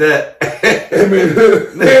 look at that.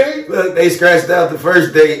 Look, they scratched out the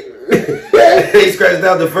first date. They scratched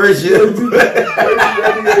out the first year.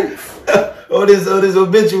 this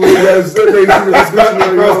obituary. Crossed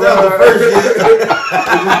out the first year. It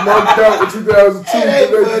just marked out in 2002.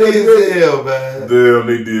 Funny as hell, man. Damn,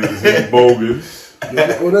 they did. It's bogus.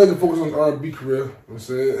 Yeah, well, they can focus on the R&B career. You know what I'm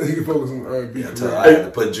saying? They can focus on the R&B career. I had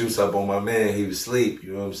to put juice up on my man. He was asleep.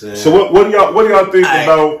 You know what I'm saying? So what do y'all think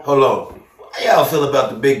about? Hold on. How y'all feel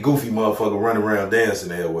about the big goofy motherfucker running around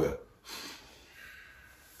dancing everywhere?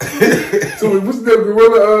 So what's that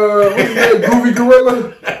gorilla? What's that goofy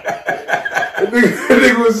gorilla? That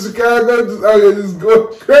nigga was in Chicago, just out here just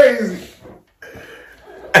going crazy.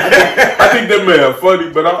 I think that man funny,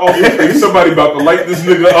 but I also think somebody about to light this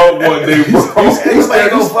nigga up one day, bro. Somebody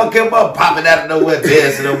gonna fuck him up, popping out of nowhere,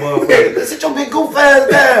 dancing on motherfucker. Let's sit your big goof ass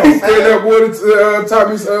down. He's standing that boy to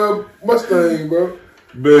Tommy's Mustang, bro.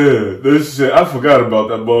 Man, this shit, I forgot about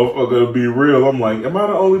that motherfucker, to be real. I'm like, am I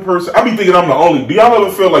the only person? I be thinking I'm the only. Do y'all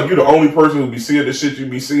ever feel like you're the only person who be seeing the shit you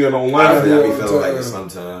be seeing online? I be feeling like it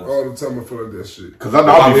sometimes. All the time I feel like that shit. Cause I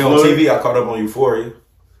be on TV, I caught up on Euphoria.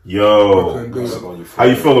 Yo, how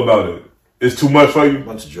you feel about it? It's too much for you?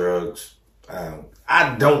 Bunch of drugs.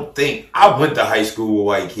 I don't think, I went to high school with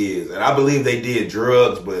white kids, and I believe they did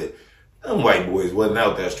drugs, but them white boys wasn't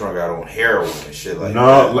out there strung out on heroin and shit like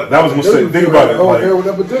that. No, that was my say. Think about it. Whole heroin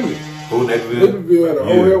epidemic. Who Naperville had a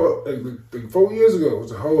whole heroin, like 4 years ago. It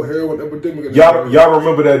was a whole heroin epidemic. Y'all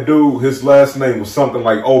remember that dude? His last name was something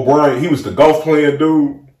like O'Brien. He was the golf playing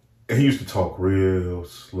dude, and he used to talk real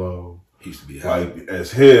slow. He used to be high. Like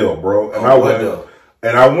as hell, bro. And I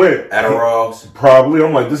went. Adderall. Probably.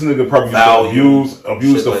 I'm like, this nigga probably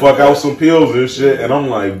abused the fuck out some pills and shit. And I'm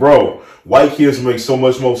like, bro, white kids make so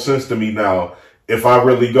much more sense to me now. If I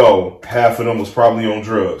really go, half of them was probably on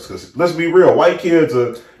drugs. Because let's be real, white kids,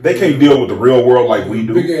 they can't deal with the real world like we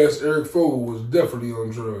do. Big ass Eric Fogel was definitely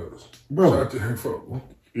on drugs. Bro. Shout out to Eric Fogel.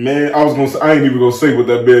 Man, I ain't even gonna say what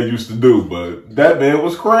that man used to do, but that man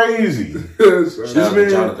was crazy. Shout out to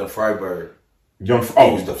Jonathan Freiberg. He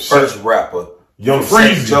was the first rapper, Young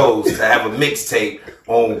Freezy Joe's, to have a mixtape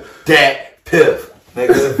on that Piff.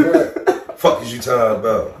 Nigga, fuck is you talking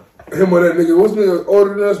about? Him or that nigga, what's the nigga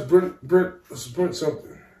older than us? Brent something.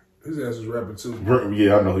 His ass was rapping too.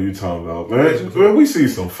 Yeah, I know who you talking about. Man, we see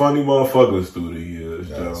some funny motherfuckers through the years,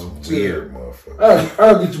 Joe. Weird motherfuckers.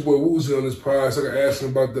 I'll get your boy Woozy on this pod so I can ask him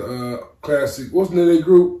about the classic. What's the name of that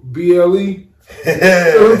group? BLE?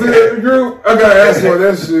 The group? I gotta ask him about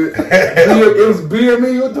that shit. It was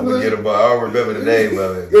BME? What the fuck? I don't remember the name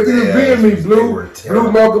of it. I think it was BME.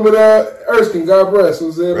 Blue, Malcolm, and Erskine. God bless.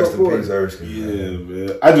 Rest in peace, Erskine. Yeah,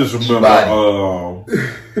 man. I just remember. I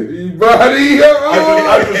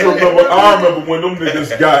remember when them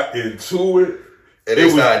niggas got into it. And they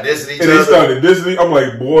started dissing. I'm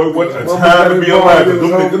like, boy, what a time to be alive.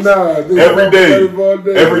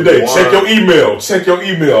 Every day. Check your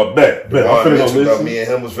email. Bet. I'm finna go listen. Me and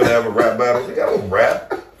him was finna have a rap battle. I don't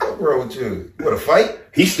rap. What's wrong with you? You want to fight?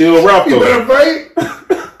 He still rap though. You want to fight?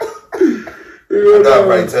 I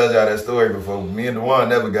probably told y'all that story before. Me and Dewan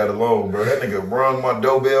never got along, bro. That nigga rung my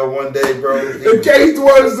doorbell one day, bro. In case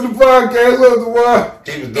Dewan is to the podcast,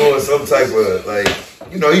 he was doing some type of, like,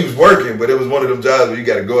 you know, he was working, but it was one of them jobs where you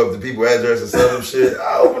got to go up to people's address and sell them shit.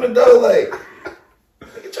 I opened the door like,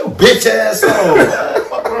 get your bitch ass on. What the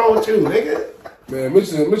fuck wrong with you, nigga? Man,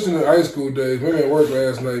 mentioning the high school days. My man worked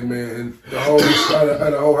last night, man, and the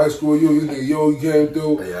whole high school you nigga you came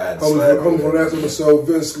through. Yeah, I had to homie from last episode,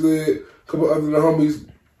 Vince Slid, a couple other than the homies.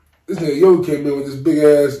 This nigga Yo came in with this big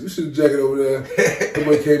ass. You see the jacket over there. That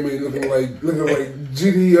boy came in looking like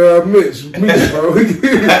GD Mitch, bro.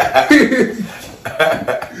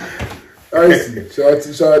 Icy. Shout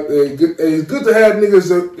out. It's good to have niggas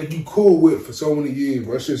that you cool with for so many years,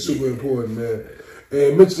 bro. That shit's super important, man.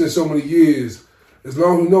 And mentioning so many years, as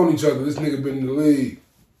long as we known each other, this nigga been in the league,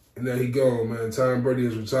 and now he gone, man. Tom Brady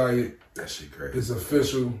is retired. That shit crazy. It's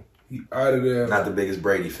official. He out of there. Not the biggest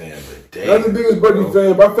Brady fan, but damn. Not the biggest Brady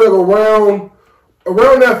fan, but I feel like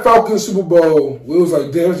around that Falcons Super Bowl, it was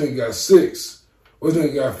like, damn, this nigga got 6. This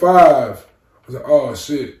nigga got 5. I was like, oh,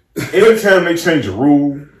 shit. Anytime they change a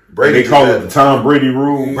rule, they call it the Tom Brady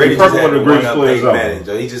rule. Yeah. Brady probably one of the greatest players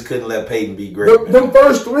ever. He just couldn't let Peyton be great. Them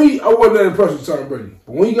first 3, I wasn't that impressed with Tom Brady.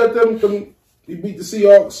 But when he got them, he beat the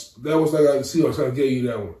Seahawks, that was like the Seahawks kind of gave you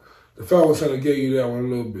that one. The Falcons kind of gave you that one a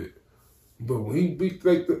little bit. But when he beat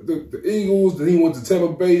like the Eagles, then he went to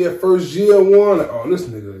Tampa Bay that first year one. Like, oh, this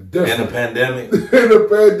nigga definitely. In the pandemic.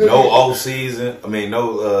 No off season. I mean,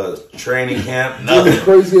 no training camp. Nothing.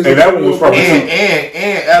 Crazy as and that one was probably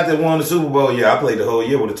and after won the Super Bowl, I played the whole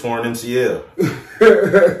year with a torn MCL.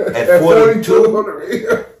 At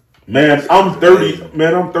 42. Man, I'm 30.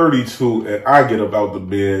 Man, I'm 32, and I get up out the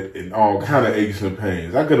bed in all kind of aches and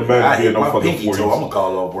pains. I could imagine being no fucking 42. I'm gonna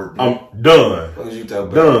call off work. I'm done. What you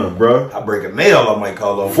talking about? Done, bro. I break a nail, I might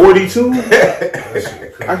call off 42.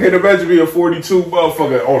 I can't imagine being a 42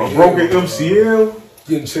 motherfucker on a broken MCL,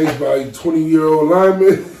 getting chased by a 20-year-old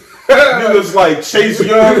lineman. Niggas like Chase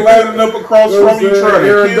Young lining up across from you trying to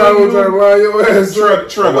kill you.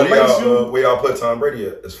 Where y'all put Tom Brady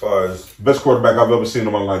at as far as best quarterback I've ever seen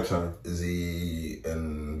in my lifetime? Is he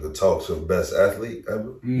in the talks of best athlete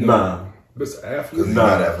ever? Nah. Best athlete?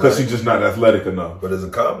 Nah, because he's just not athletic enough. But his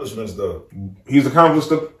accomplishments, though. He's accomplished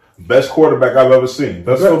the best quarterback I've ever seen.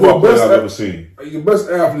 Best football player I've ever seen. Your best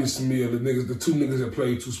athletes to me are the 2 niggas that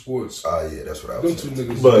play 2 sports. Yeah, that's what I was saying. 2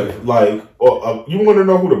 niggas. But, like, you want to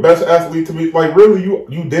know who the best athlete to me? Like, really,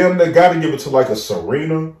 you damn near got to give it to, like, a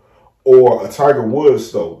Serena or a Tiger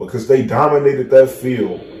Woods, though, because they dominated that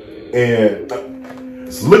field. And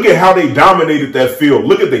look at how they dominated that field.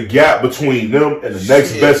 Look at the gap between them and the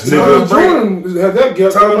next best nigga.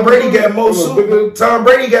 Tom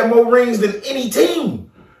Brady got more rings than any team.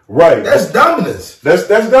 Right. That's dominance. That's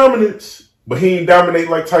dominance. But he ain't dominate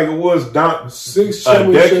like Tiger Woods. 6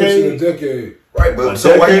 championships in a decade. Right, but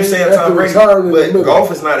so why you saying Tom Brady? But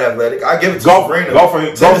golf is not athletic. I give it to Serena. Golf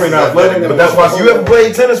ain't athletic, but that's why you ever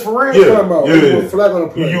played tennis for real? Yeah.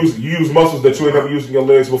 You use muscles that you ain't never used in your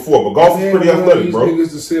legs before. But golf is pretty athletic, bro. Niggas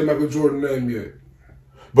to say Michael Jordan name yet.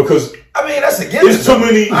 Because that's again. It's too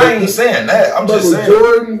many. I ain't saying that. I'm just saying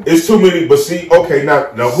Jordan, it's too many. But see, okay, now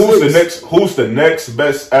who's the next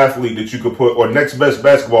best athlete that you could put, or next best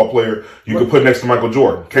basketball player you could put next to Michael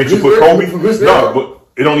Jordan? Can't you put Kobe? No, but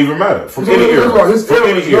it don't even matter. From any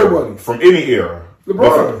era. From any era.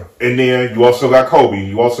 LeBron. And then you also got Kobe.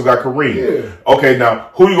 You also got Kareem. Yeah. Okay, now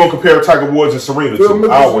who you gonna compare Tiger Woods and Serena to?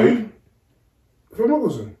 I'll wait. Phil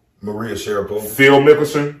Mickelson. Maria Sharapova. Phil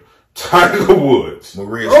Mickelson. Tiger Woods.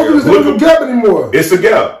 Maria Sharapova. There's no gap anymore. It's a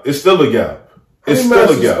gap. It's still a gap. It's still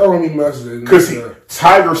a gap. Because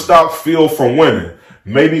Tiger stopped Phil from winning.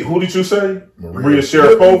 Maybe, who did you say? Maria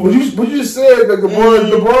Sharapova? But you just said that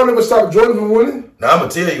LeBron never stopped Jordan from winning? Now, I'm going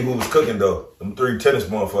to tell you who was cooking, though. Them 3 tennis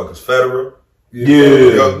motherfuckers. Federer.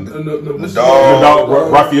 Nadal,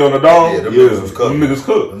 Rafael Nadal. Yeah, them niggas was cooking. Them niggas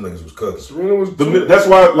cooked. Them niggas was cooking. That's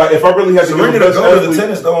why, like, if I really had to go to the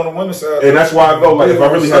tennis, though, on the women's side. And that's why I go, like, if I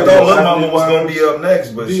really had to go. I thought Lil' was going to be up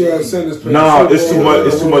next, but it's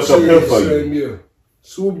too much uphill for you.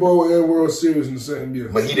 Super Bowl and World Series in the same year.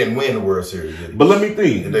 But he didn't win the World Series, did he? But let me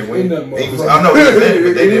think. Did they win? I know he was in it,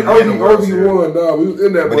 but they didn't win the World Series. We was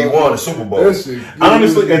in that. But he won the Super Bowl.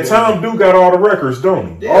 Honestly, and Tom do got all the records,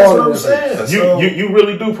 don't he? Yeah, that's what I'm saying. You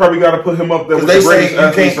really do probably got to put him up there with the greatest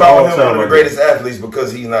athletes. They say you can't call him one of the greatest athletes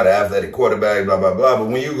because he's not an athletic quarterback, blah, blah, blah. But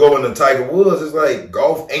when you go into Tiger Woods, it's like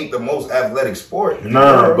golf ain't the most athletic sport.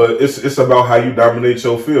 Nah, but it's about how you dominate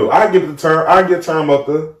your field. I get Tom up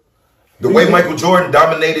there. The way Michael Jordan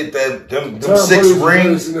dominated them 6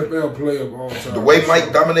 rings. NFL player of all time. The way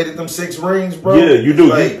Mike dominated them 6 rings, bro. Yeah, you do.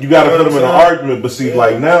 Like, you got to put them in an argument. But see,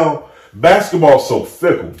 like now, basketball's so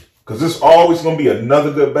fickle. Because there's always going to be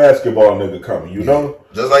another good basketball nigga coming, you know?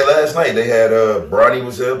 Just like last night, they had Bronny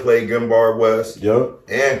was here, played Gimbar West. Yep.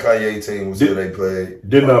 And Kanye team was here, they played.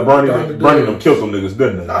 Didn't Bronny them kill some niggas,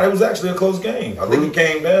 didn't they? Nah, it was actually a close game. I think it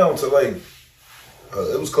came down to like,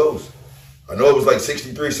 it was close. I know it was like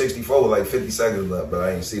 63-64 with like 50 seconds left, but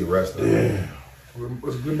I didn't see the rest of it. Yeah.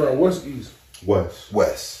 What's good about West East?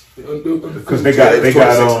 West. Because they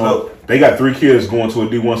got 3 kids going to a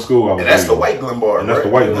D1 school. And that's the white Glenbar. And that's the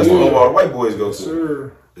white Glenbar. That's where all the white boys go to.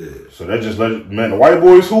 Sir. Yeah. So that just the white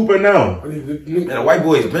boys hooping now. Man, the white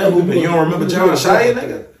boys been hooping. You don't remember John Shia,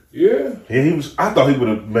 nigga? Yeah. And I thought he would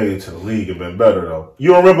have made it to the league and been better though.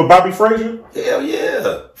 You don't remember Bobby Frazier? Hell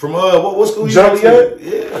yeah. From what school you went to?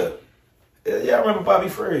 Yeah. Yeah, I remember Bobby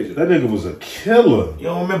Frazier. That nigga was a killer. You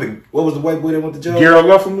don't remember what was the white boy that went to jail? Garrett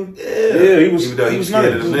Lefferman? Yeah, he was. Even though he was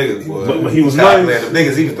scared of the niggas, boy. But he was nice. The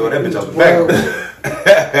niggas even throw that bitch off the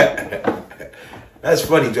back. That's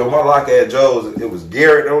funny, Joe. My locker at Joe's, it was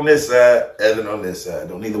Garrett on this side, Evan on this side.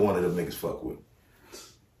 Don't neither one of them niggas fuck with.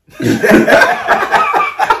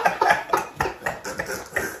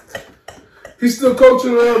 He's still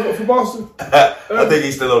coaching for Boston? I think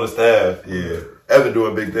he's still on the staff. Yeah. Evan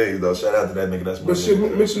doing big things though. Shout out to that nigga. That's my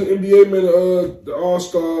nigga. Mention the NBA man, the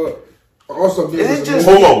All-Star game.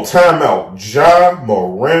 Hold on, time out. Ja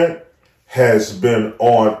Morant has been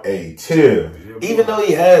on a tear. Even though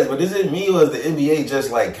he has, but is it me or is the NBA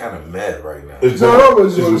just like kind of mad right now? It's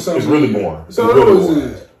really boring. It's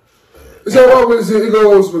always it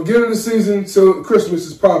goes beginning of the season till Christmas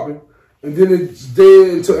is popping. And then it's dead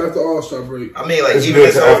until after All-Star break. I mean, like, even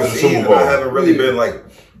this whole season, I haven't really been, like,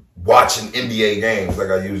 watching NBA games like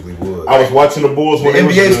I usually would. I was watching the Bulls when the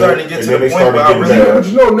NBA starting to get to the point where I really... But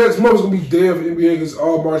you know, next month's going to be dead for the NBA because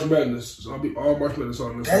all March Madness. So I'll be all March Madness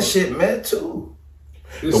on this. That shit mad, too.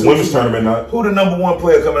 The women's tournament, not... Who the #1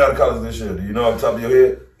 player coming out of college this year? Do you know off the top of your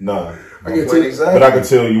head? Nah. But I can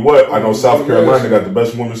tell you what, I know South Carolina got the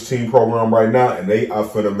best women's team program right now, and they are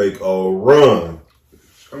finna make a run.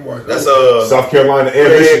 That's South Carolina and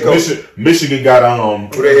Michigan got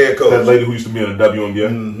who their head coach? That lady who used to be in the WNBA.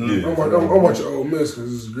 Mm-hmm. Yeah. I'm watching Ole Miss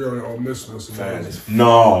because this girl in Ole Miss.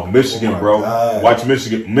 No, Michigan, bro. Watch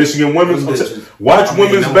Michigan women's. Watch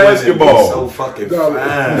women's basketball. So fucking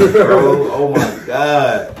fine, bro. Oh my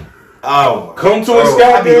god. Oh, come to a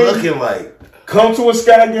Sky game. Looking like come to a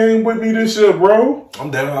Sky game with me this year, bro. I'm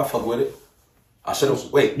down. I fuck with it. I should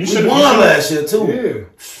have. Wait, you should have won last year too. Yeah,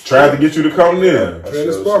 tried to get you to come in.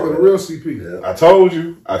 Travis Sparkle, the real CP. Yeah. I told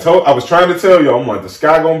you. I was trying to tell you. I'm like, the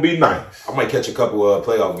Sky gonna be nice. I might catch a couple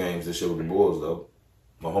playoff games this year with the Bulls though.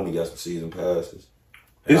 My homie got some season passes.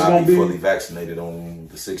 It's I'll gonna be fully vaccinated on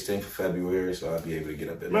the 16th of February, so I'll be able to get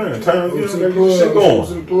up there. Man, time to get shit going.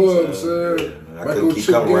 To the club, I couldn't keep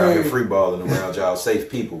coming around here free balling around y'all safe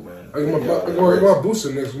people, man. I got my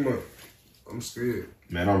booster next month. I'm scared.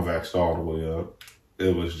 Man, I'm vaxxed all the way up.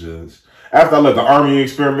 It was just after I let the Army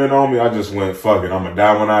experiment on me, I just went, fuck it, I'm gonna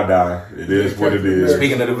die when I die. It is what it is.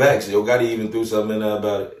 Speaking of the vax, Yo Gotti even threw something in there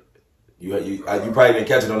about it. You probably didn't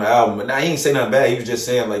catch it on the album, but now he ain't say nothing bad. He was just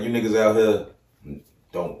saying like, you niggas out here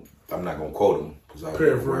don't. I'm not gonna quote him because I don't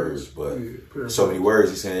know words, but so many words.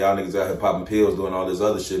 He's saying y'all niggas out here popping pills, doing all this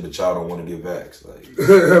other shit, but y'all don't want to get vaxxed. Like,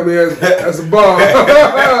 I mean, that's a bar.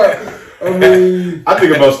 I mean, I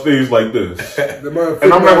think about things like this, and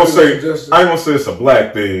I'm not gonna say I ain't gonna say it's a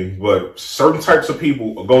black thing, but certain types of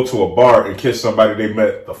people will go to a bar and kiss somebody they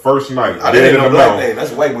met the first night. That ain't no black thing.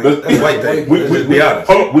 That's white. That's white thing. Be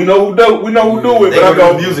honest. We know who do it. They but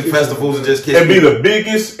go to music festivals and just kiss and be the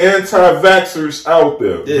biggest anti-vaxxers out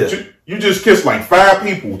there. Yeah. But you just kissed like 5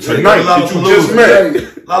 people tonight that you just met.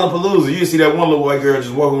 Lollapalooza. You see that one little white girl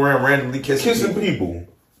just walking around randomly kissing people.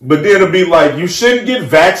 But then it'll be like, you shouldn't get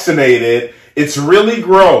vaccinated. It's really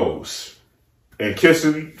gross. And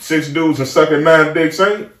kissing 6 dudes and sucking 9 dicks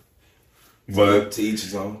ain't. But to each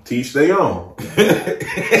his own. Teach their own.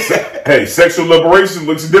 Hey, sexual liberation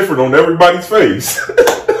looks different on everybody's face.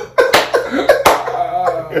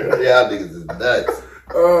 Yeah, I think it's nuts.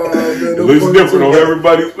 It looks different on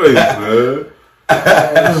everybody's face, man.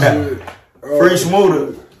 Free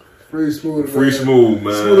Smoother. Free Smooth,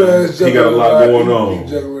 man. He got a lot going on.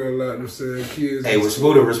 Hey, when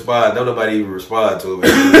Smoother respond, don't nobody even respond to him.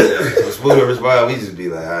 When Smoother respond, we just be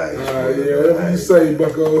like, all right. Yeah, whatever you say,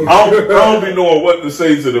 bucko. I don't be knowing what to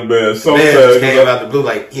say to the man. So man came out the blue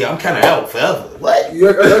like, yeah, I'm kind of out forever. What? Yeah,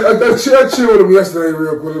 I chilled with him yesterday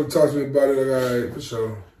real quick. He talked to me about it. Like, all right, for sure.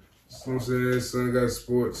 You know what I'm saying? Son got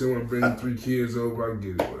sports. He want to bring 3 kids over. I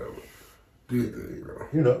get it, whatever. Do your thing, bro.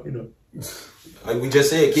 You know. Like we just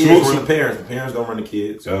said, kids run the parents. The parents don't run the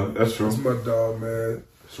kids. Yeah, that's true. That's my dog, man.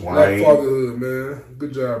 Black fatherhood, man.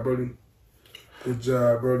 Good job, Brody.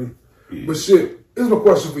 Yeah. But shit, here's my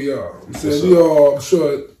question for y'all. I'm saying we all, I'm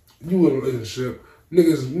sure you in a relationship.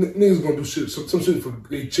 Niggas gonna do shit, some shit for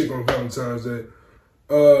a chick on Valentine's Day.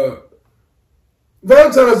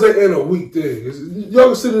 Valentine's Day ain't a week thing. Y'all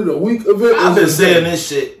consider it a week event? I've been saying this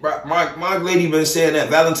shit. My lady been saying that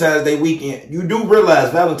Valentine's Day weekend. You do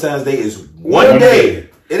realize Valentine's Day is one day.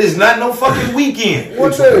 It is not no fucking weekend.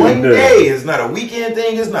 One day. It's not a weekend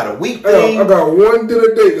thing. It's not a week thing. I got one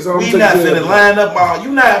dinner date. That's all we not finna line up my.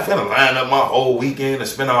 You not finna line up my whole weekend and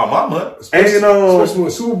spend all my money. Especially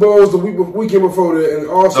when Super Bowl is the weekend before that, and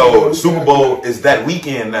also Super Bowl is that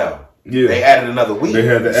weekend now. Yeah, they added another week. They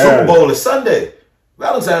had to Super Bowl is Sunday.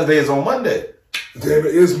 Valentine's Day is on Monday. Damn,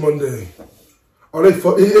 it is Monday. Oh, they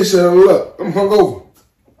shut it up. I'm hungover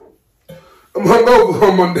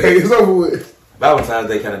on Monday. It's over with. Valentine's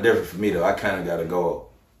Day kind of different for me though. I kind of got to go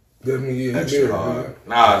definitely extra hard.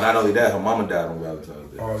 Nah, not only that, her mama died on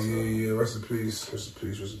Valentine's Day. Oh yeah. Rest in peace,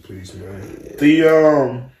 man.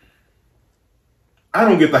 The I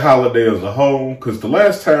don't get the holiday as a whole because the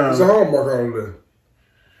last time it's a Hallmark holiday.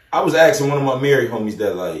 I was asking one of my married homies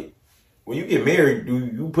that like, when you get married, do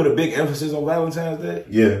you put a big emphasis on Valentine's Day?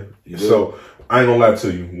 Yeah. So I ain't gonna lie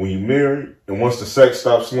to you. When you married, and once the sex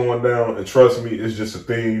stops slowing down, and trust me, it's just a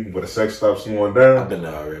thing. When the sex stops slowing down, I've been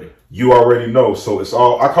there already. You already know. So it's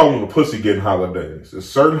all, I call them the pussy getting holidays. There's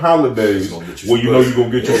certain holidays where you know you're gonna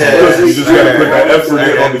get your pussy. You just gotta put that effort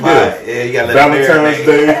in on the gift. Yeah, you gotta Valentine's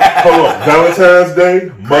Day. Hold on. Valentine's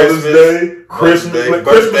Day, Mother's Day, Christmas.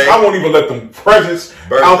 Christmas, I won't even let them presents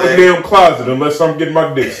out the damn closet unless I'm getting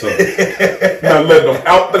my dick sucked. Not letting them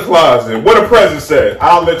out the closet. What a present said.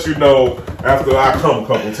 I'll let you know after I come a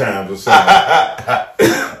couple times or something.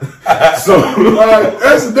 So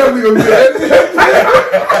that's definitely gonna be it.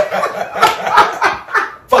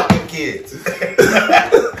 Fucking kids.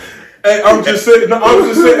 Hey, I'm just saying,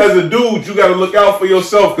 as a dude, you gotta look out for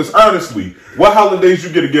yourself. Because honestly, what holidays you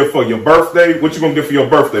get a gift for? Your birthday? What you gonna get for your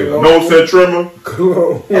birthday? A nose set trimmer,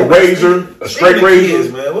 a razor, a straight razor.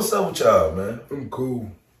 Kids, man, what's up with y'all, man? I'm cool.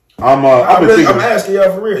 I'm asking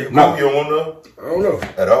y'all for real. You don't know? I don't know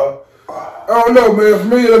at all. I don't know, man. For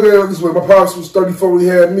me, look at it this way. My pops was 34 when he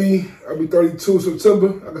had me. I'll be 32 in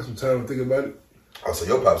September. I got some time to think about it. Oh, so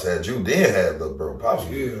your pops had you, then had little bro. Pops,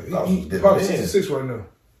 Pops 66 right now.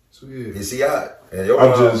 So yeah. You see, and your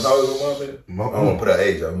mom, I don't want to put her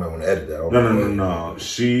age. I might want to edit that. No.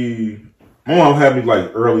 My mom had me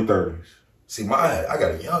like early 30s. See, I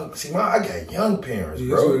got young parents,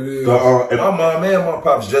 bro. And my mom and my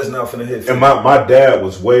pops just now finna hit 50. And my dad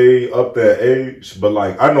was way up that age, but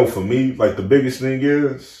like I know for me, like the biggest thing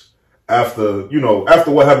is after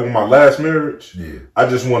what happened with my last marriage, I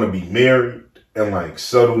just want to be married and like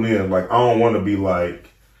settled in. Like I don't want to be like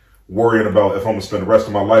worrying about if I'm gonna spend the rest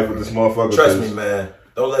of my life with this motherfucker. Trust me, man.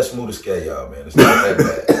 Don't let Smooth scare y'all, man. It's not that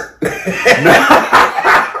bad.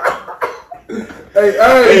 Hey,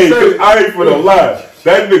 I ain't for the lie.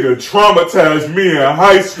 That nigga traumatized me in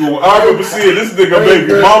high school. I remember seeing this nigga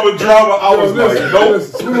baby mama drama. I was like,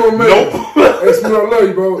 nope. Hey, Smooth, I love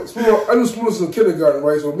you, bro. I knew Smooth in kindergarten,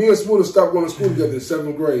 right? So me and Smooth stopped going to school together in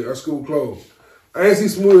 7th grade. Our school closed. I ain't see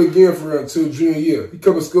Smooth again for until junior year. He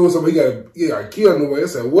come to school, so he got a kid on the way. I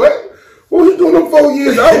said, what? What was you doing them 4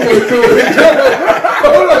 years? I was going to kill him.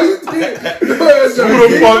 the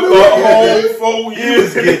fuck the whole 4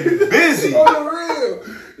 years getting busy? On the real.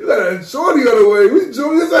 You got a shorty on the way. We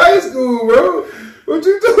juniors in high school, bro. What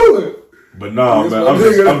you doing? But nah, man,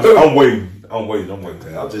 I'm waiting.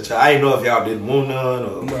 I'm just I ain't know if y'all didn't want none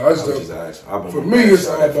or. No, I just asking. For me, it's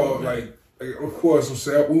all about like, of course, I'm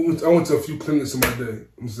saying I went to a few clinics in my day.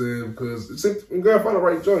 I'm saying because you gotta find the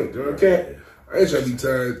right joint. You know, I ain't trying to be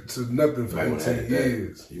tied to nothing for 18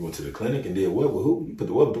 years. You went to the clinic and did what with who? You put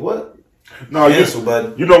the what with the what? No,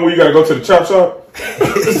 you know when you gotta go to the chop shop.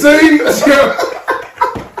 See,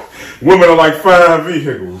 women are like fine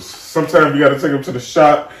vehicles. Sometimes you gotta take them to the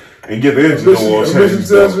shop and get the engine oil changed.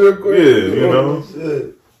 Yeah, you know.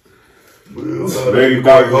 They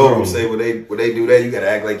dog say when they do that, you gotta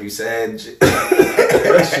act like you sad and shit.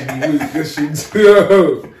 That should be weak. That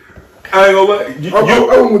shit. I ain't gonna let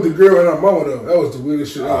I went with the girl and her mama though. That was the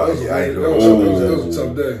weirdest shit. That was a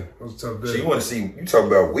tough day. That was a tough day. So you want to see? You talk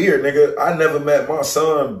about weird, nigga. I never met my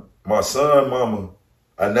son mama.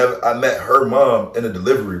 I met her mom in the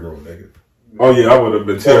delivery room, nigga. Oh yeah, I would have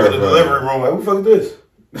been terrified. In the delivery room, like, who the fuck is this?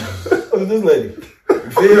 Look at this lady. You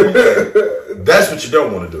feel me? That's what you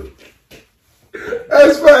don't want to do.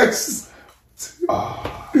 That's facts.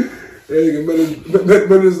 That nigga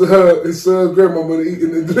met his son's grandmama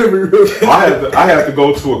in the delivery room. I had to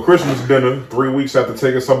go to a Christmas dinner 3 weeks after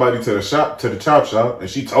taking somebody to the chop shop, and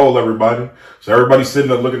she told everybody. So everybody's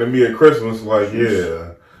sitting up looking at me at Christmas like, yeah.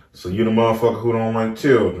 So you the motherfucker who don't like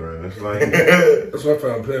children. It's like that's what I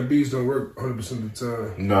found. Plan B's don't work 100% of the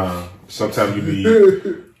time. Nah. Sometimes you need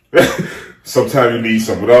sometimes you need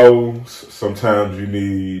some of those. Sometimes you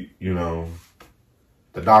need,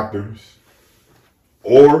 the doctors.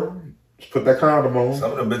 Or put that condom on.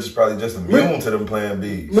 Some of them bitches probably just immune to them Plan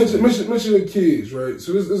B's. Mention the kids, right?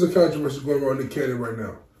 So there's a controversy going on with Nick Cannon right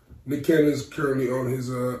now. Nick Cannon is currently on his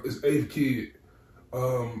 8th kid.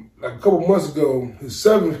 Like a couple months ago, his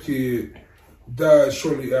 7th kid died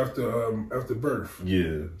shortly after birth.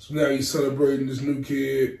 Yeah. So now he's celebrating this new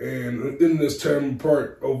kid, and in this tearing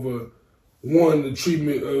apart over one, the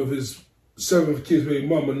treatment of his 7th kid's baby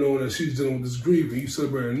mama, knowing that she's dealing with this grief, and he's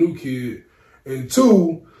celebrating a new kid, and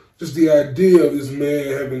 2, just the idea of this man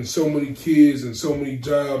having so many kids and so many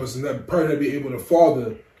jobs and probably not be able to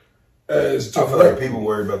father. I feel like people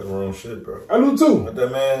worry about the wrong shit, bro. I do too. But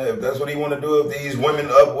that man, if that's what he want to do, if these women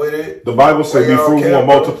up with it, the Bible says be fruitful and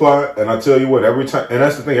multiply. And I tell you what, every time, and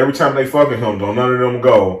that's the thing, every time they fucking him, don't none of them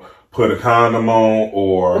go put a condom on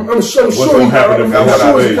or I'm sure what's gonna happen if I'm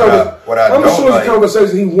sure the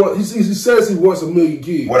conversation he says he wants 1 million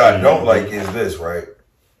kids. What I don't like is this, right?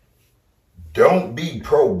 Don't be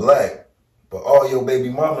pro-black. But all your baby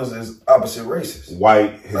mamas is opposite races.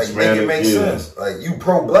 White, Hispanic. Like, make it make sense. Like, you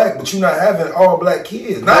pro-black, but you're not having all black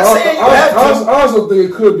kids. Not saying you have to. I also think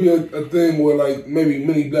it could be a thing where, like, maybe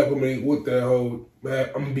many black women ain't with that whole, man,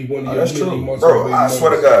 I'm going to be one of your that's true. Bro, I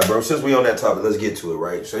swear to God, bro, since we on that topic, let's get to it,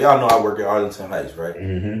 right? So, y'all know I work at Arlington Heights, right?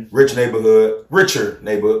 Mm-hmm. Richer neighborhood,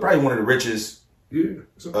 probably one of the richest. Yeah.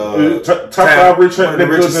 Top 5 rich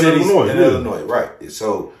neighborhoods in Illinois, right.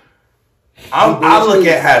 So, I look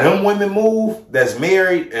at how them women move that's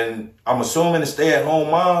married, and I'm assuming the stay-at-home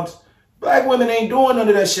moms. Black women ain't doing none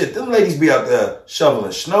of that shit. Them ladies be out there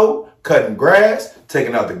shoveling snow, cutting grass,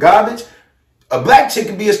 taking out the garbage. A black chick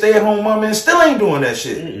can be a stay-at-home mom and still ain't doing that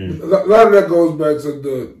shit. A lot of that goes back to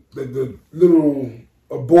the literal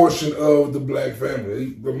abortion of the black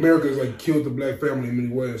family. America has like killed the black family in many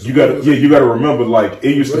ways. You gotta remember, like,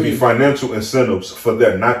 it used to be financial incentives for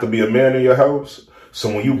that not to be a man in your house. So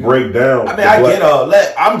when you break down, I mean, I get all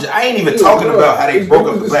that. I ain't even talking about how they broke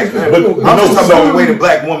up the black family. I'm just talking about the way the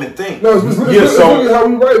black woman think. But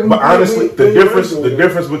honestly, the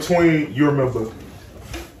difference between, you remember,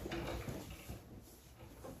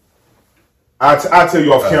 I tell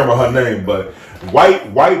you off camera her name, but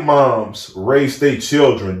white moms raise their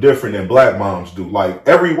children different than black moms do. Like,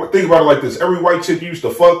 think about it like this: every white chick you used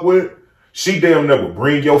to fuck with, she damn near would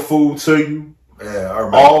bring your food to you. Yeah, I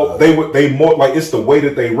remember. They more like it's the way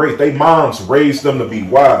that they raise. They moms raised them to be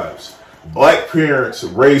wives. Black parents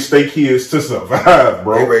raise their kids to survive,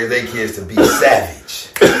 bro. They raise their kids to be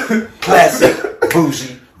savage, classic,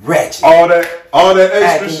 bougie, ratchet. All that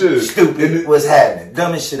extra shit. Stupid. What's happening?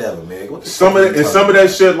 Dumbest shit ever, man. Some of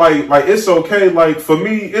that shit, like it's okay. Like for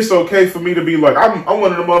me, it's okay for me to be like I'm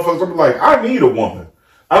one of the motherfuckers. I'm like I need a woman.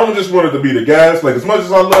 I don't just want it to be the guys. Like, as much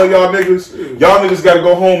as I love y'all niggas got to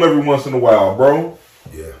go home every once in a while, bro.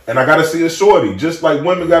 Yeah. And I got to see a shorty. Just like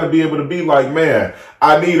women got to be able to be like, man,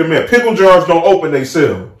 I need a man. Pickle jars don't open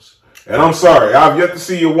themselves. And I'm sorry, I've yet to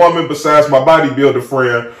see a woman besides my bodybuilder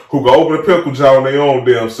friend who can open a pickle jar on their own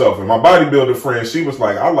damn self. And my bodybuilder friend, she was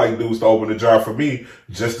like, I like dudes to open the jar for me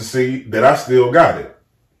just to see that I still got it.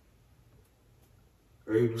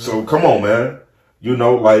 Amen. So come on, man. You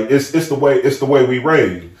know, like it's the way we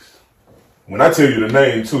raised. When I tell you the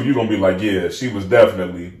name too, you're gonna be like, yeah, she was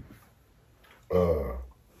definitely.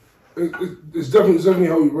 It's definitely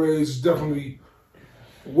how we raised. It's definitely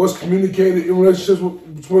what's communicated in relationships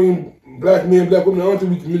between black men and black women. I don't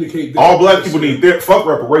think we communicate that. All black people need fuck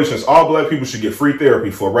reparations. All black people should get free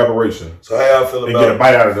therapy for reparations. So how y'all feel about and get a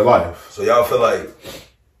bite out of their life? So y'all feel like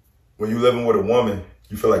when you living with a woman,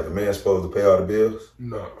 you feel like the man's supposed to pay all the bills?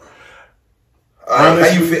 No. How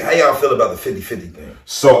y'all feel about the 50-50 thing?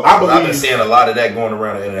 So I've been seeing a lot of that going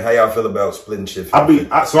around the internet. How y'all feel about splitting shit? I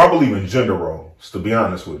believe in gender roles, to be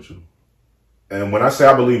honest with you. And when I say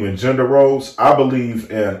I believe in gender roles, I believe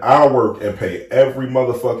in I'll work and pay every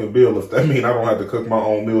motherfucking bill. If that means I don't have to cook my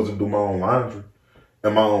own meals and do my own laundry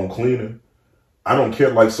and my own cleaning, I don't care.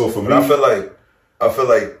 Like, so for me, I feel like, but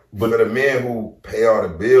for the men who pay all the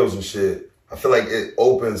bills and shit, I feel like it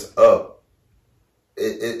opens up.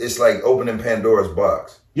 It's like opening Pandora's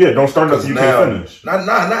box. Yeah, don't start nothing you can't finish. Nah,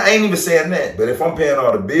 I ain't even saying that. But if I'm paying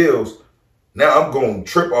all the bills, now I'm going to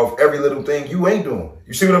trip off every little thing you ain't doing.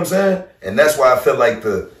 You see what I'm saying? And that's why I feel like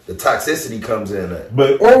the toxicity comes in there.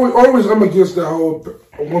 But always I'm against that whole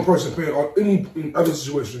one person paying all, any other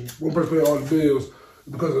situation, one person paying all the bills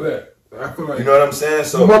because of that. I feel like, you know what I'm saying?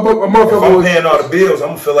 So if I'm paying all the bills, I'm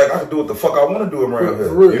going to feel like I can do what the fuck I want to do around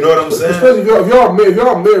here. You know what I'm saying? Especially if y'all married,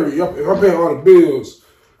 if I'm paying all the bills,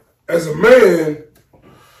 as a man,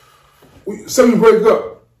 say we break up,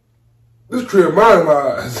 this crib mine in my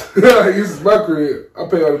eyes. This is my crib. I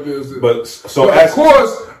pay all the bills. But of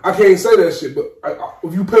course, I can't say that shit. But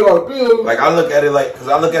if you pay all the bills, like I look at it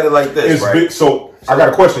like this, right? So I got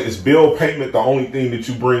a question: is bill payment the only thing that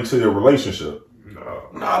you bring to your relationship?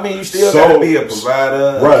 No, I mean you still gotta be a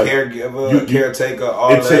provider, a caregiver, a caretaker, all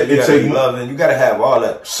that. You gotta be loving. You gotta have all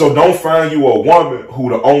that. So don't find you a woman who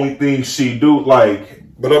the only thing she do like.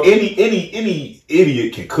 But any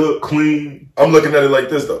idiot can cook, clean. I'm looking at it like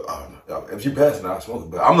this though. If you pass, now I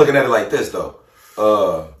smoke. But I'm looking at it like this though.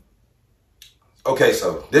 Okay,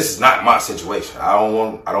 so this is not my situation. I don't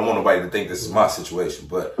want nobody to think this is my situation.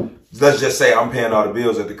 But let's just say I'm paying all the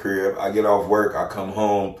bills at the crib. I get off work, I come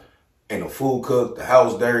home, ain't no food cooked, the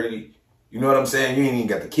house dirty. You know what I'm saying? You ain't even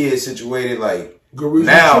got the kids situated. Like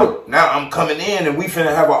now I'm coming in and we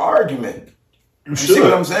finna have an argument. You see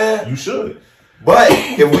what I'm saying? You should. But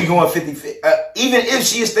if we going 50-50, even if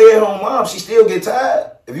she a stay-at-home mom, she still get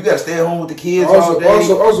tired. If you got to stay at home with the kids all day.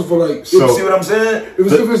 Also for like, you see what I'm saying?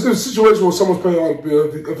 If it's a situation where someone's paying all the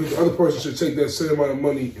bills, if the other person should take that same amount of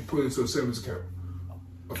money and put it into a savings account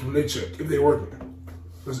from their check if they're working.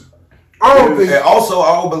 I don't think. And also,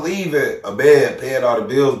 I don't believe that a man paying all the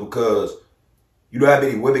bills because you know how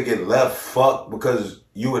many women get left fucked because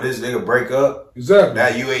you and this nigga break up. Exactly. Now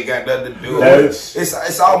you ain't got nothing to do with it.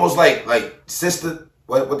 It's almost like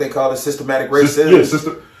what they call it, systematic racism. Yeah,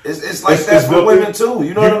 sister. It's like that for women too.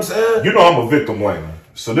 You know what I'm saying? You know I'm a victim blamer.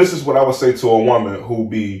 So this is what I would say to a woman who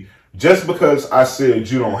be, just because I said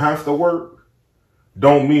you don't have to work,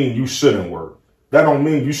 don't mean you shouldn't work. That don't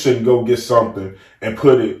mean you shouldn't go get something and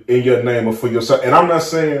put it in your name or for yourself. And I'm not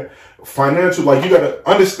saying financial, like you gotta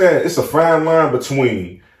understand it's a fine line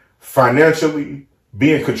between financially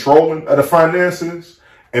being controlling of the finances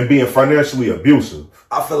and being financially abusive.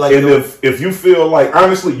 I feel like, and if you feel like,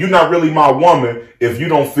 honestly, you're not really my woman if you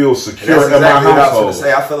don't feel secure in my household. What I was gonna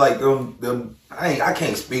say. I feel like them. I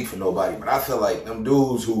can't speak for nobody, but I feel like them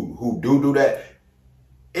dudes who do that.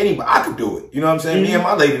 Anybody, I could do it. You know what I'm saying? Mm-hmm. Me and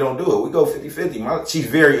my lady don't do it. We go 50-50. She's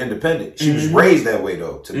very independent. She was raised that way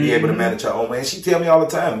though, to be able to manage her own man. She tell me all the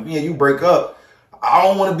time, me and you break up, I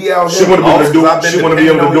don't want to be out here. She want to be able to do. She want to be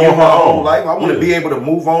able to do her own life. I want to be able to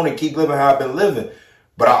move on and keep living how I've been living.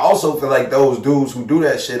 But I also feel like those dudes who do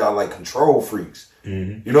that shit are like control freaks.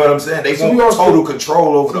 Mm-hmm. You know what I'm saying? They want total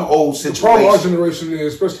control over the whole situation. The problem our generation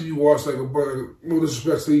is, especially you watch like a bunch, no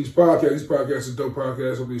disrespect to these podcasts are dope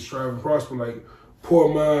podcasts, of these strive and prosper, like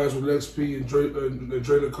Poor Minds with XP and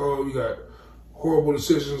Dre Nicole. You got Horrible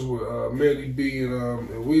Decisions with Mandy B and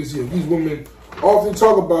Weezy. These women often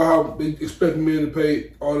talk about how they expect men to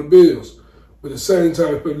pay all the bills, but at the same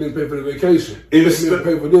time expect men to pay for the vacation. Men to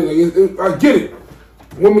pay for this. I get it.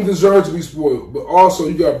 Women deserve to be spoiled, but also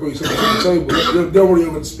you got to bring something to the table. They don't really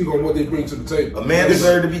ever speak on what they bring to the table. A man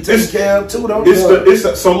deserves to be taken care of too, don't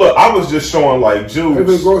So look, I was just showing like Jews. Pay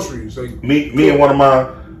for the groceries. Like, me and one of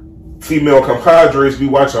my female compadres be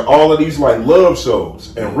watching all of these like love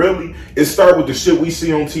shows, and really it started with the shit we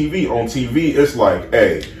see on TV. On TV, it's like,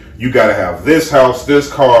 hey, You got to have this house, this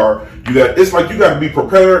car. It's like you got to be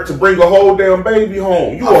prepared to bring a whole damn baby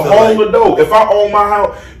home. You a whole adult. If I own my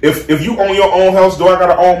house, if you own your own house, do I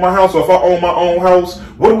got to own my house? Or if I own my own house,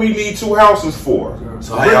 what do we need 2 houses for?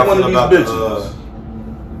 So how y'all feel about bitches?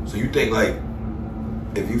 So you think like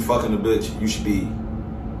if you fucking a bitch, you should be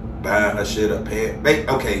buying her shit up, paying?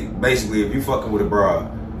 Okay, basically, if you fucking with a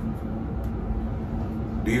broad,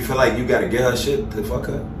 do you feel like you gotta get her shit to fuck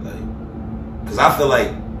her? Like, cause I feel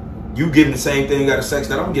like you getting the same thing out of sex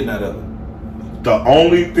that I'm getting out of it. The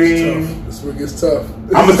only thing that's where it gets tough.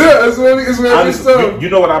 That's where it gets tough. You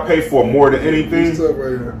know what I pay for more than anything? It's tough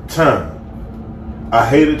right here. Time. I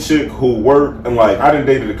hate a chick who worked and like I done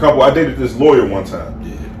dated a couple. I dated this lawyer one time,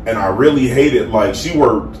 and I really hated like she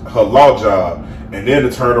worked her law job and then to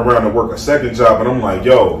turn around and work a second job, and I'm like,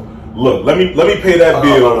 yo, look, let me pay that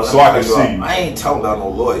bill so I can see. I ain't talking about no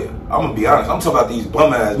lawyer. I'm gonna be honest. I'm talking about these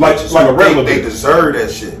bum ass bitches. Like a regular they deserve that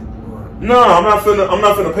shit. No, I'm not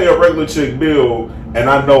finna pay a regular chick bill, and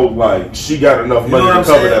I know like she got enough money to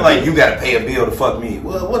cover that. Like you gotta pay a bill to fuck me.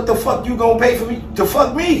 Well, what the fuck you gonna pay for me to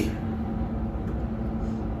fuck me?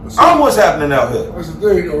 What's happening out here? That's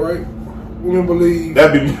the thing, though, right? Women believe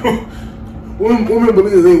women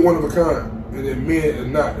believe they one of a kind, and then men are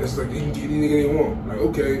not. It's like they can get any nigga they want. Like,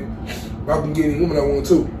 okay, I can get any woman I want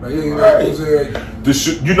too. Like, you know what I'm saying?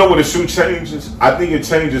 You know what the shoe changes? I think it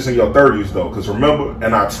changes in your 30s though, because remember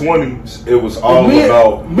in our 20s it was all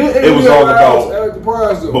about.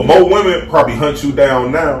 But more women probably hunt you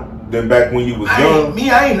down now than back when you was young.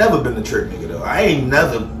 I ain't never been a trick nigga though. I ain't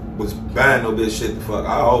never was buying no bitch shit to fuck. I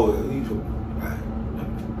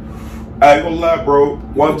ain't gonna lie, bro.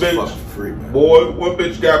 One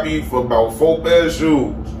bitch got me for about 4 pair of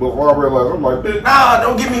shoes. Before I realized, I'm like, bitch. Nah,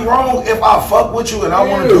 don't get me wrong. If I fuck with you and I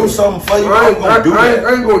want to do something for you, I'm gonna do that.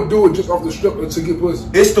 I ain't gonna do it just off the strip to get pussy.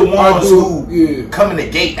 It's the ones who come in the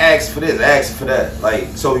gate, ask for this, ask for that. Like,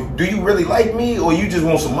 so do you really like me or you just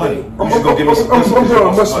want some money? You just gonna give me some pussy? I'm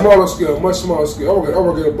on a much smaller scale. I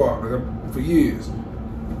work at a bar for years.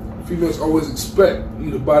 Females always expect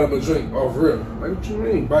you to buy them a drink off real. Like, what you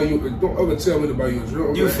mean? Don't ever tell me to buy you a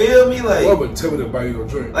drink. You feel me? Like, don't ever tell me to buy you a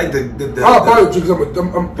drink. Like I'll buy you a drink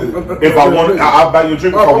because if I want, I'll buy you a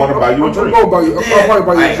drink. If I want to buy you a drink, I'll buy you a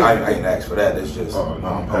drink. I ain't asked for that. It's just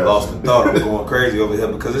I'm lost in thought. I'm going crazy over here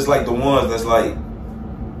because it's like the ones that's like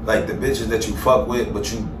the bitches that you fuck with, but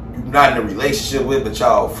you not in a relationship with, but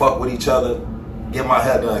y'all fuck with each other. Get my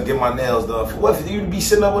hair done, get my nails done. For what? For you to be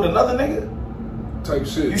sitting up with another nigga? Type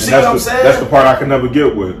shit. You see what I'm saying? That's the part I can never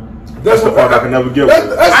get with. That's the part I can never get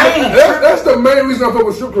with. That's the main reason I fuck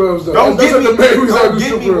with strip clubs, though. Don't get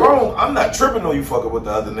me wrong. I'm not tripping on you fucking with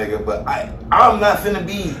the other nigga, but I'm not finna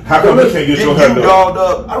be. How come you can't get your hair done? Dolled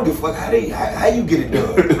up. I don't give a fuck how you get it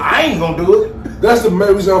done. I ain't gonna do it. That's the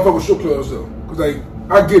main reason I fuck with strip clubs, though. Cause like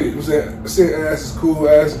I get it. I'm saying ass is cool,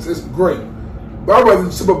 ass it's great. But I'd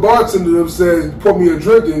rather tip a bartender that says pour me a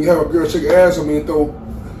drink and have a girl shake her ass on me and throw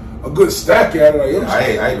a good stack at it. Like,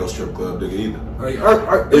 I ain't no strip club nigga either. Like,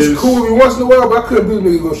 it's cool every once in a while, but I couldn't be a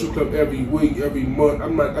nigga go strip club every week, every month.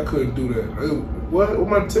 I couldn't do that. Like, what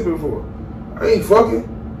am I tipping for? I ain't fucking.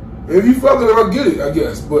 If you fucking, then I get it, I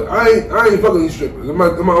guess. But I ain't fucking these strippers. I'm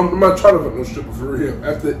not trying to fuck no stripper for real.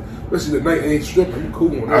 After, especially the night ain't stripping, I'm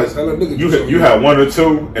cool on that. You had one or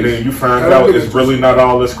two, and then you find out it's really not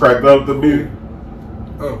all it's cracked up to be.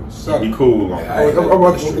 Oh, sorry. Be cool. I'm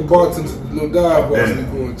watching the bartender, the little dive bar they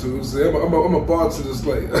going to. So I'm a bartender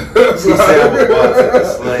slayer. That's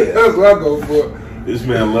what I go for. This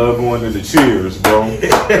man love going to the Cheers, bro.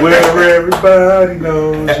 Where everybody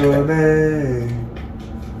knows your name.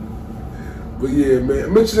 But yeah,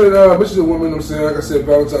 man. Mention the women. I'm saying, like I said,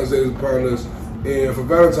 Valentine's Day is upon us, and for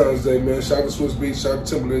Valentine's Day, man, shout out to Swiss Beats, shout out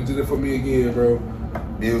to Timberland, did it for me again, bro.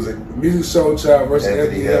 Music Soul Child versus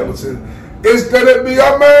Anthony Hamilton. It's gonna be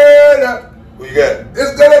a murder. Who you got?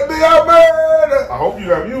 It's gonna be a murder. I hope you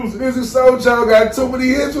got music. Music Soul Child got too many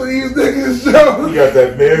hits with these niggas, yo. You got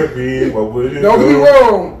that Mary, what would you Don't get me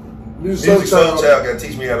wrong. Music Soul Child gotta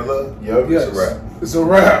teach me how to love. Yep, yes. It's a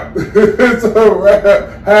rap. It's a rap.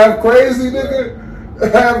 Half crazy, nigga.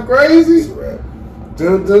 Half crazy. It's a rap.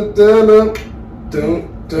 Dun dun dun dun dun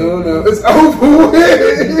dun dun. It's over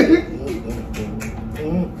with.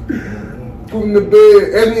 In the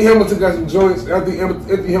bed. Anthony Hamilton got some joints. I think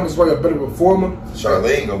Anthony Hamilton's probably a better performer.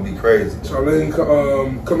 Charlene gonna be crazy. Charlene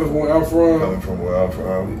coming from where I'm from. Coming from where I'm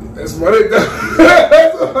from. That's my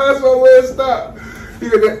that's my way to stop. He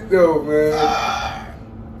got that, yo, man.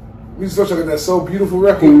 We just got that So Beautiful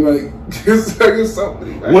record. Like, it's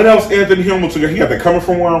something. Like, what else Anthony Hamilton got? He got that Coming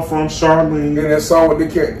From Where I'm From, Charlene. And that song with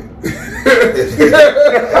Nick Cannon.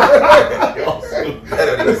 don't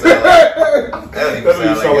even sound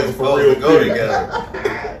like it's supposed to go together.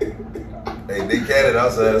 Hey, Nick Cannon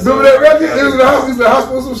outside. Remember that record? It was in the house. He was in the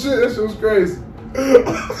hospital, some shit. That shit was crazy.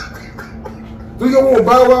 Do you got one with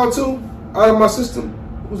Bow Wow too? Out of My System.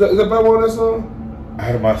 Is that Bow Wow in that song?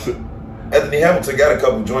 Out of My System. Anthony Hamilton got a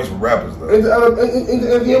couple joints with rappers though.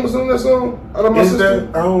 Anthony Hamilton in that song? Out of My System.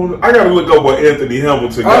 I gotta look up what Anthony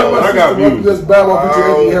Hamilton got. I got views. Just Bow Wow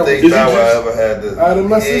featuring Anthony Hamilton. I don't think Bow Wow ever had this. Out of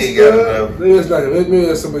My System. Maybe it's not him. Maybe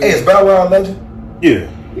it's somebody. Hey, is Bow Wow a legend? Yeah.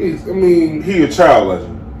 He a child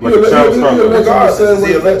legend. Like a child star legend. Is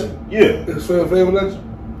he a legend? Yeah. Is Flavor legend?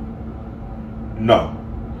 No.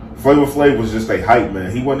 Flavor Flav was just a hype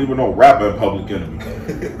man. He wasn't even no rapper in Public Enemy.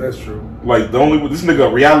 That's true. Like this nigga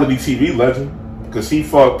a reality TV legend because he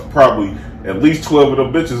fucked probably at least 12 of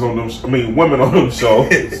them bitches on them. Women on them shows.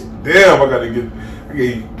 Damn, I gotta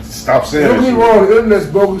stop saying that. Don't get me wrong, the internet's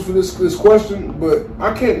bogus for this question, but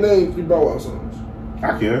I can't name 3 Bow Wow songs.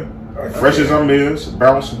 I can. Fresh as I'm Is,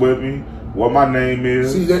 Bounce With Me, What My Name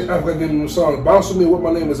Is. See, I forgot the name of the song. Bounce With Me, What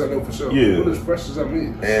My Name Is, I know for sure. Yeah. What is Fresh as I'm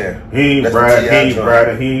Is? Yeah. He ain't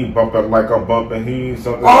Brad, he ain't bumping like I'm bumping, he ain't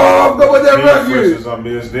something. Oh, I'm going with that record. Fresh as I'm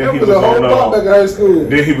Is. Then he was on back in high school.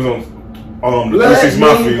 Then he was on the Lucy's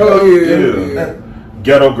Mafia. Oh, yeah.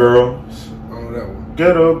 Ghetto Girls. Oh, that one.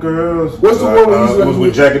 Ghetto Girls. What's the one where he's was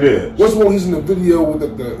with Jagged Edge? What's the one he's in the video with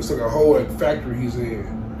it's like a whole factory he's in?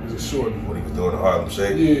 He's a shorty. When he was doing the Harlem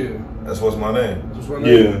Shake? Yeah. That's What's My Name.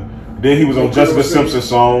 Yeah. Then he was on Jessica Simpson's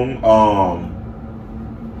song,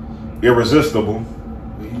 Irresistible.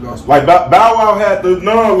 Like Bow Wow had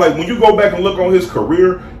like when you go back and look on his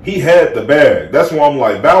career, he had the bag. That's why I'm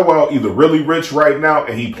like, Bow Wow either really rich right now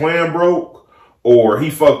and he playing broke, or he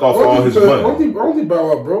fucked off all his money. I don't think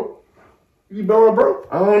Bow Wow broke. You think Bow Wow broke?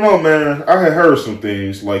 I don't know, man. I had heard some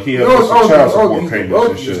things like he had some child support payments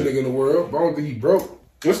and shit. Nigga in the world, but I don't think he broke.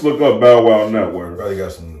 Let's look up Bow Wow network. Probably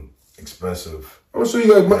got some expensive. I'm sure he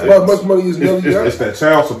got much money as Nelly got. It's that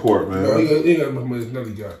child support, man. No, he ain't got much money as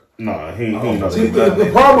Nelly got. Nah, he ain't. See, the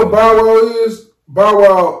problem with Bow Wow is Bow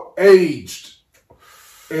Wow aged,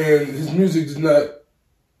 and his music is not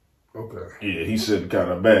okay. Yeah, he's sitting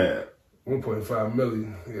kind of bad. 1.5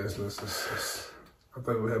 million. Yes, I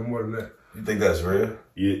thought we had more than that. You think that's real?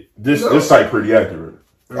 Yeah, this site pretty accurate.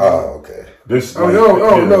 Oh, okay. This no,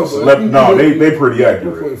 they pretty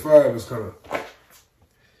accurate. 1.5 is kind of.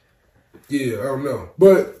 Yeah, I don't know.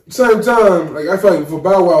 But at the same time, like I feel like for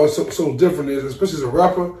Bow Wow it's so different especially as a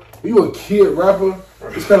rapper, when you a kid rapper,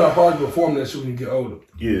 it's kind of hard to perform that shit when you get older.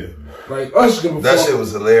 Yeah. Like Usher can perform. That shit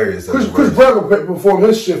was hilarious. Chris Brown can perform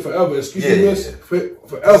his shit forever. Excuse me, forever.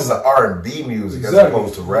 This is an R&B music as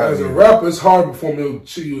opposed to rap. As a rapper, it's hard to perform your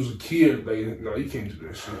shit you was a kid. Like, no, you can't do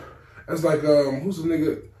that shit. That's like, who's the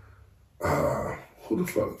nigga? Who the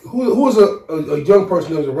fuck? Who was a young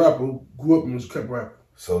person that was a rapper who grew up and just kept rapping?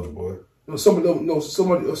 Soulja Boy. No, somebody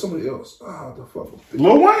else. The fuck.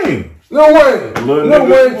 Lil Wayne. Lil Wayne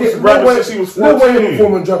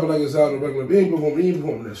performing dropping like it's out of regular. He ain't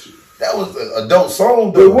performing that shit. That was an adult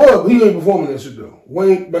song though. It was. He ain't performing that shit though.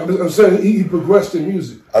 Wayne, but I'm saying he progressed in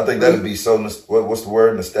music. I think that'd be so. What's the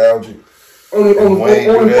word? Nostalgic. Only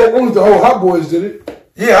the whole Hot Boys did it.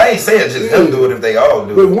 Yeah, I ain't saying just him do it if they all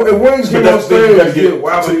do it. But Wayne's came on stage to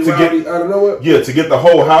get out of nowhere. Yeah, to get the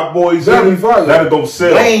whole Hot Boys that'd go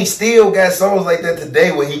sell. Wayne still got songs like that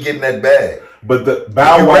today when he getting that bag. But the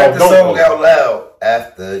Bow Wow rap the song out loud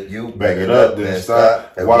after you back it up, then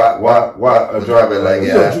stop. Why? Drop it like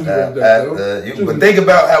after you. But think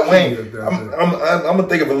about how Wayne. I'm gonna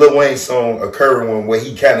think of a Lil Wayne song occurring where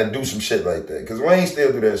he kind of do some shit like that because Wayne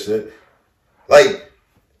still do that shit. Like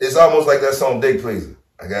it's almost like that song Dick Pleaser.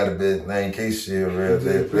 I got a bit name Keisha, she a real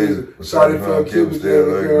Dick Pleaser. Shawty from Cuba, still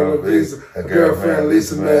working on a visa. A girlfriend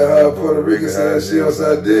Lisa met her Puerto Rican, said she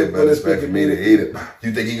also did, but expecting me to eat it.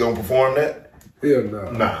 You think he gonna perform that? Hell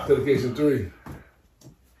no. Nah. Dedication 3.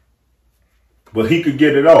 But he could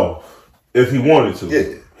get it off if he wanted to.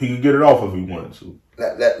 Yeah. He could get it off if he wanted to.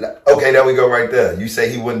 Okay, there we go right there. You say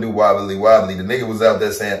he wouldn't do wobbly wobbly. The nigga was out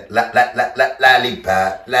there saying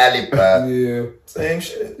lollipop. Yeah. Same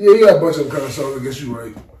shit. Yeah, you got a bunch of kind of songs. I guess you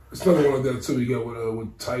right. It's another one like that too. You got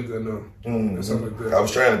with Tyga and something like that. I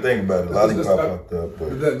was trying to think about it. Lollipop fucked up.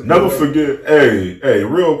 But. Never forget. Hey,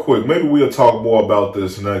 real quick. Maybe we'll talk more about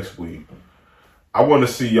this next week. I want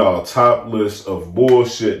to see y'all top list of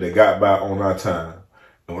bullshit that got by on our time.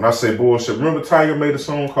 And when I say bullshit, remember Tyga made a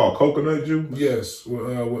song called Coconut Juice? Yes,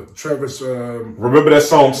 with Travis. Remember that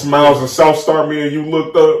song Smiles and South Star? Me and you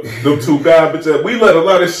looked up them two garbage. We let a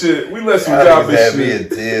lot of shit. We let some garbage shit. I be in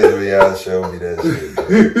tears when y'all showed me that shit.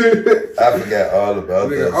 I forgot all about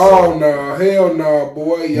that. Oh no, hell no,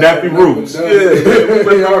 boy. Nappy Roots. Yeah, we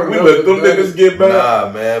let them niggas get back.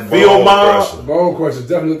 Nah, man. Feel Mob. Bone Crusher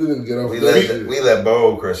definitely didn't get off. We let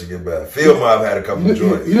Bone Crusher get back. Feel Mob had a couple of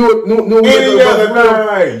joints. You know Any other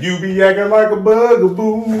night, you be acting like a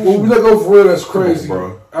bugaboo. When we let go for real, that's crazy. Come on,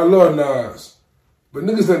 bro. I love Nas, but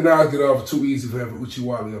niggas let Nas get off too easy for having Uchi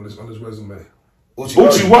Wally on his resume.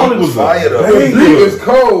 Uchi Wally was fire though. The beat is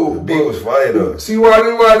cold. The beat was fire though. Uchi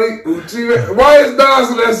Wally. Why is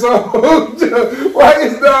Nas in that song? Why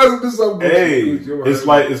is Nas in this song? Hey, it's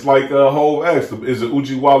like whole X. Is it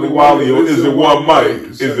Uchi Wally or is it one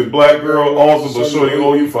mic? Is it Black Girl awesome but shorty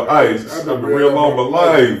owe you for ice? I've been real all my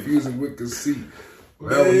life. Confusing with conceit.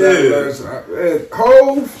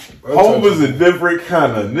 Hov is a different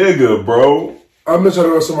kind of nigga, bro. I'm gonna try to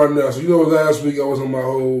know somebody else. You know, last week I was on my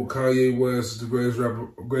whole Kanye West is the greatest rapper,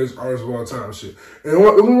 greatest artist of all time shit. And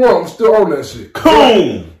don't get me wrong, I'm still on that shit.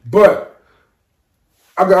 But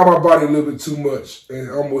I got on my body a little bit too much and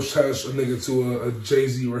almost challenged a nigga to a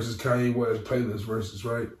Jay-Z versus Kanye West playlist versus,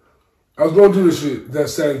 right? I was gonna do this shit, that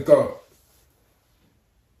same thought.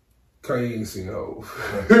 Kanye ain't seen Hov.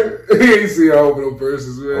 He ain't seen Hov in no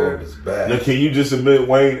verses, man. Hov is bad. Now, can you just admit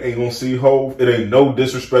Wayne ain't gonna see Hov? It ain't no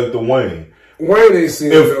disrespect to Wayne. Wayne ain't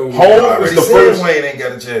seen Hov. Hov is the first. Wayne ain't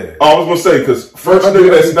got a chance. I was gonna say because first nigga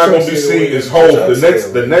that's not gonna be seen is Hov.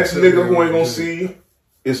 The next nigga who ain't gonna see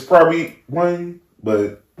is probably Wayne.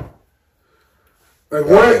 But like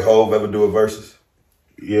Wayne, Hov ever do a versus?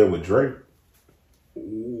 Yeah, with Drake.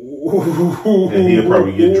 And he'll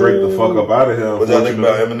probably get Drake the fuck up out of here. What y'all think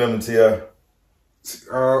about Eminem and T.I.? That's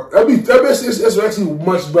actually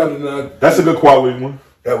much better than that. That's a good quality one.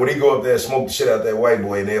 Yeah, when he go up there and smoke the shit out that white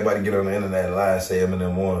boy and everybody get on the internet and lie and say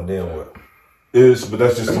Eminem won, then what? But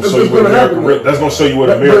that's just going to show you what America that's going to show you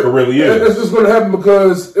what America really is. That's just going to happen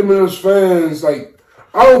because Eminem's fans, like,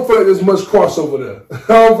 I don't feel like there's much crossover there.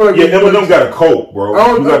 I don't feel like Eminem got a cult, bro. I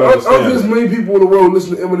don't think there's many people in the world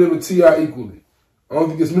listen to Eminem and T.I. equally. I don't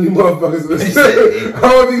think there's many motherfuckers. I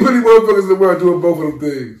don't think many motherfuckers in the world doing both of them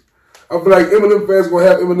things. I feel like Eminem fans gonna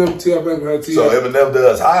have Eminem, T.I. fans gonna have T.I. So Eminem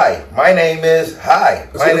does hi. My name is hi.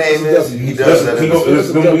 My name is. He does that.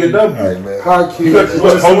 It's gonna be a W. Hi, kids.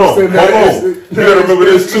 Hold on. You gotta remember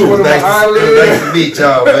this too. Nice to meet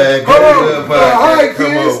y'all, man. Hi,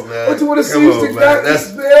 kids. What you want to see? Stick that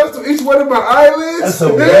to each one of my eyelids. That's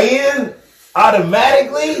a man.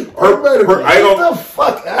 Automatically? I don't. The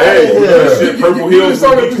fuck out of here. Purple Hills.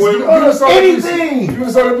 Anything. You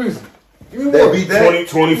just saw the piece. That beat that?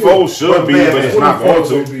 24 should be, but it's not going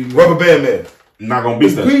to. Rubber Band Man. Not going to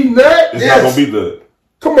beat that. Beating that? It's not going to beat that.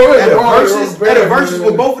 Come on, at a versus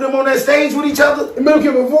with both of them on that stage with each other?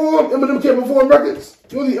 Eminem can't perform records?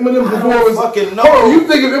 You think Eminem performs? Fucking no. Hold on, you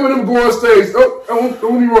think if Eminem go on stage? Don't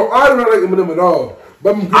get me wrong, I do not like Eminem at all.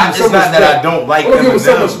 But it's not that I don't like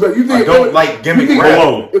Eminem. You think I don't like gimmick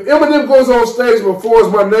rap. If Eminem goes on stage and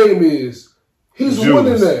performs My Name Is, he's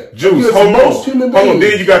winning that. Juice, hold on.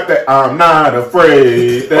 Then you got that I'm Not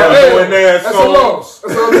Afraid. That's a loss.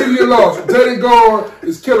 That's a immediate loss. Teddy Gone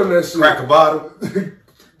is killing that shit. Crack a bottle.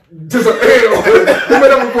 Just an L. He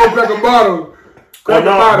made up before Crack a Bottle. What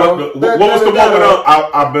was the one with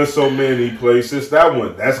I've been so many places? That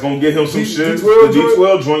one. That's going to get him some shit. The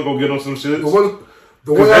D12 joint going to get him some shit. That's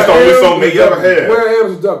the only song they ever had. Where I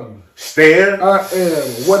am is a W. Stan. I am.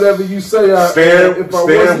 Whatever you say I am. Stan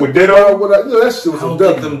with Ditto. That shit was a W. I don't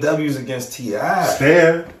think them W's against T.I.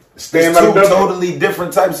 Stan two totally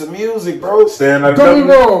different types of music, bro. Stan like Don't be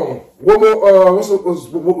wrong. What more?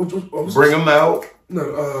 Bring them out.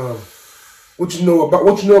 No. What you know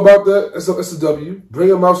about that? That's a W. Bring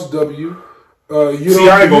them out's a W. You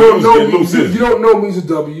don't know me's a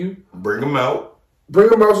W. Bring them out. Bring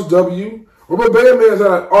them out's a W. Rubber Band Man is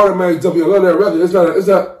not an automatic W. I love that record.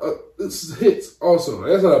 It's hits also.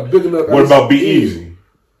 That's not a big enough. What about Be Easy?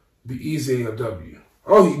 Be Easy ain't a W. I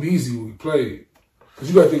don't think Be Easy will be played. Because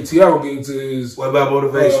you got to think T.I. will get into his. What about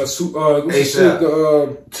Motivation?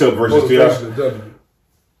 Tip versus T.I.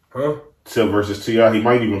 Huh? Tip versus T.I. He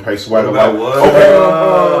might even pay Swagger. What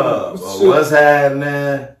what's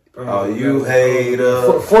happening? Oh, you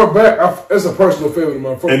hater. Front back, that's a personal favorite of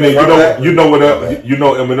mine. And then you know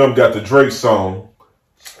Eminem got the Drake song.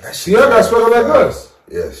 T.I. got Swagger Like Us.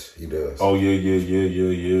 Yes, he does. Oh yeah. He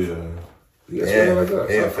got Swagger Like Us.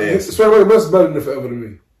 And Fancy. Swagger Like Us is better than Forever to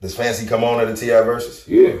me. Does Fancy come on at the T.I. versus?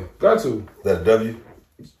 Yeah, got to. Is that a W?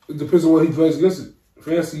 It depends on what he plays against it.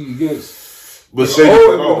 Fancy against. But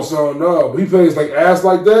song, no. But he plays like Ass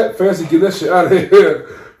Like That. Fancy get that shit out of here.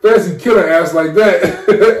 Fancy killer Ass Like That.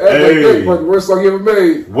 Hey. Like the worst song he ever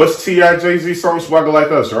made. What's T.I. Jay-Z song? Swagger Like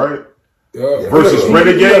Us, right? Yeah. Versus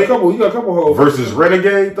Renegade. You got a couple hoes. Versus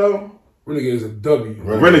Renegade though. Renegade is a W.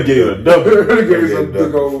 Renegade a W. Renegade is a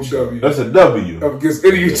big old W. That's a W. Up against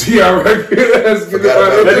any T.I. record. That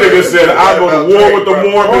nigga said, "I go to war with the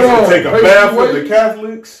Mormons and take a bath with the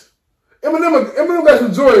Catholics." Eminem got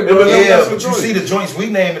some joint, bro. Yeah, but you see the joints we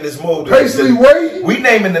naming this mode. Paisley Way? We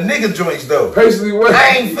naming the nigga joints though. Paisley Way.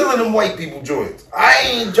 I ain't feeling them white people joints. I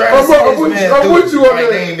ain't trying to see this man I'm do with you what on my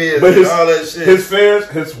that. name is But and all that shit. His fans,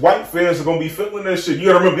 his white fans are gonna be feeling that shit. You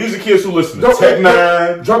gotta remember, these are kids who listen to Tech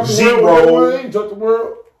Nine, Zero. Drop the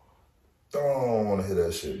World. I don't want to hear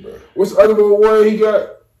that shit, bro. What's the other one Wayne he got?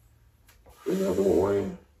 Any other one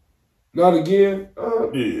Wayne? Not Again?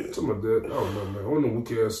 Yeah. Something like that. I don't know, man. One of them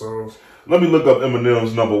weak ass songs. Let me look up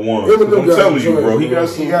Eminem's number one. Eminem I'm telling you, bro, he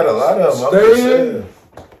got a lot of them.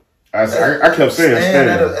 I kept saying Stand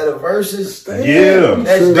at a versus. Yeah.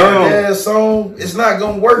 That's dumb ass song. It's not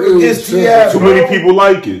gonna work against T.I. Too many people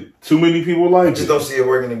like it. Too many people like it. Just don't see it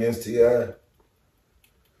working against T.I.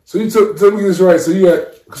 So you tell me this right. So you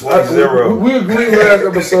got 20-0. We agreed last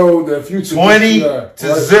episode that Future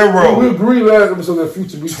 20-0. We agreed last episode that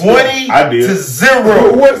Future beat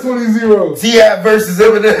 20-0. What's 20-0? T.I. versus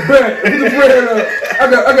Eminem.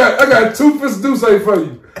 I got two fists do say for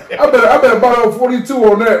you. I better buy on 42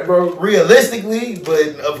 on that, bro. Realistically,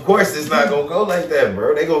 but of course it's not gonna go like that,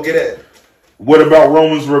 bro. They gonna get it. What about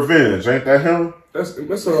Roman's Revenge? Ain't that him? That's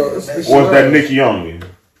or is that Nicki Young?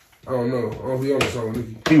 I don't know. I don't know if he on the song,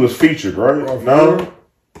 Nicki. He was featured, right? No?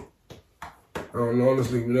 I don't know.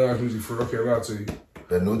 Honestly, Minaj music for I can't lie to you.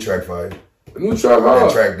 That new track fire. The new track hard.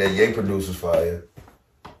 That track that Ye produced was fire.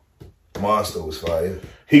 Monster was fire.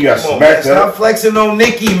 He got smacked up. Stop flexing on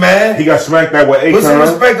Nicki, man. He got smacked that way. Put some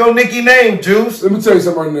respect on Nicki's name, Juice. Let me tell you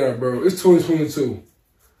something right now, bro. It's 2022.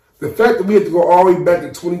 The fact that we have to go all the way back to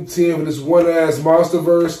 2010 for this one-ass monster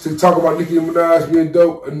verse to talk about Nicki Minaj being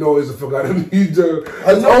dope annoys the fuck out of me, dude.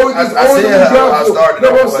 I started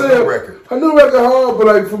off with a new record. A new record hard, but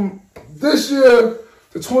like from this year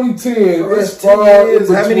to 2010, it's far years.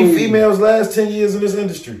 How many females last 10 years in this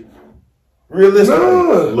industry?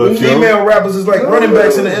 Realistically. Female rappers is like running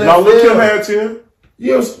backs in the NFL. Now, Lil Kim had 10.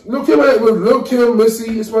 Yes, Lil Kim,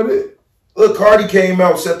 Missy, that's about it. Look, Cardi came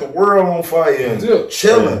out, set the world on fire, and chilling.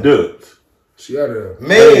 She out there.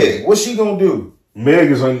 Meg, what's she gonna do? Meg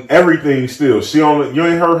is on everything still. She on. You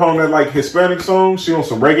ain't heard her on that like Hispanic song. She on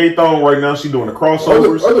some reggaeton right now. She doing the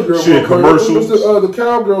crossovers. Other girl she in commercials. The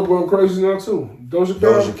cowgirl going crazy now too.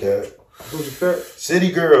 Doja Cat.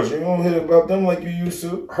 City Girls. You don't hear about them like you used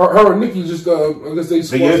to. Her and Nicki just I guess they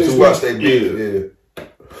get to watch that beat. Yeah.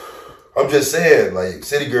 I'm just saying, like,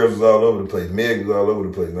 City Girls was all over the place. Meg was all over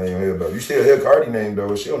the place. Now you don't hear about it. You still hear Cardi name,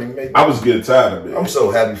 though. She don't even make it. I was getting tired of it. I'm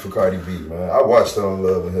so happy for Cardi B, man. I watched her on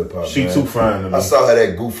Love and Hip Hop. She too fine to me. I saw how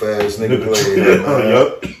that goof-ass nigga played.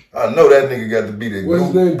 Yup. I know that nigga got to be the What's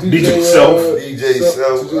his name? DJ Self. DJ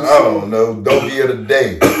Self. I don't know. Donkey of the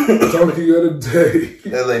Day. Donkey of the Day.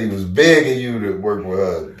 That lady was begging you to work with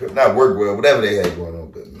her. Not work with her, whatever they had going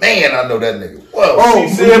on. But man, I know that nigga. Whoa,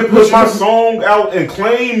 she said put my song out and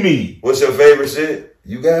claim me. What's your favorite shit?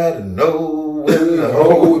 You gotta know when to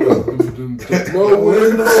hold up. Know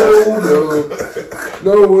when to hold up.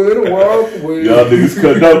 Know when to walk away. Y'all niggas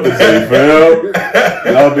cutting up today, fam.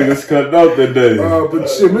 Y'all niggas cutting up today. But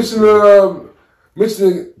shit,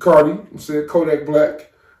 mentioning Cardi, I'm saying Kodak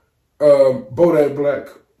Black, Bodak Black,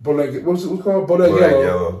 what's it called? Bodak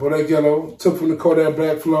Yellow. Bodak Yellow. Took from the Kodak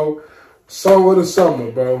Black flow. Song of the summer,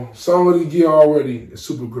 bro. Song of the year already. It's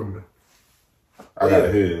Super Gremlin. I got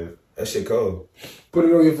a head. That shit cold. Put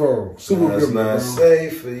it on your phone. Super Gremlin, bro. That's not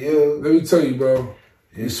safe for you. Let me tell you, bro.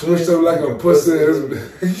 You switched up like a pussy. What?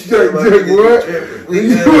 When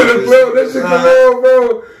you in the club, that shit come on,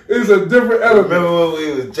 bro. It's a different element. Remember when we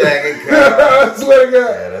was jacking I swear to God.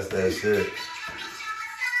 Yeah, that's that shit.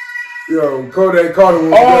 Yo, Kodak Carter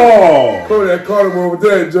one. Kodak Carter one with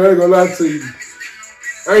that, Joe. I ain't gonna lie to you.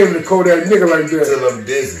 I ain't even a Kodak nigga like that. Till I'm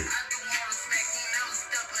dizzy.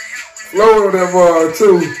 Flow on that bar,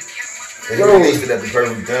 too. If you released it at the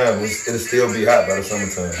perfect time, it'll still be hot by the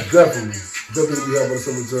summertime. Definitely be hot by the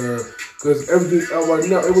summertime. Because everything out right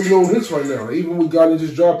now, it was no hits right now. Even with Gotti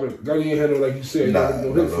just dropping, Gotti ain't had no, like you said,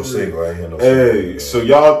 no single. I ain't had no single. Hey, so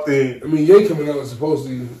y'all think... I mean, Ye coming out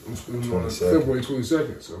supposedly February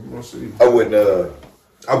 22nd, so I'm going to see. I wouldn't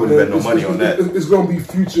bet no money on that. It's going to be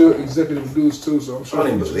future executive dudes too, so I'm sure. I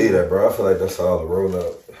don't even believe that, bro. I feel like that's all the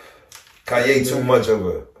rollout. Kanye too much of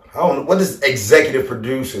a I don't know what does executive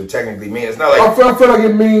producer technically mean. It's not like I feel like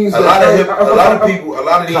it means a lot of people, a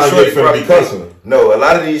lot of these shorties probably think. No, a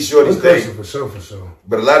lot of these shorties think for sure.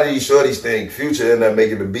 But a lot of these shorties think Future end up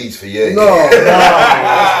making the beats for Ye. No,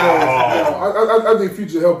 I think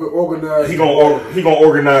Future helping organize. He gonna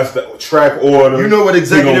organize the track order. You know what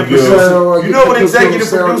executive producer? You know what executive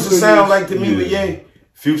producer sound like to me with Ye?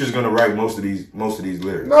 Future's gonna write most of these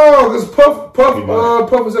lyrics. No, because Puff is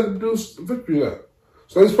going to produce Victory Lap.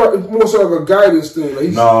 So it's probably more so like a guidance thing.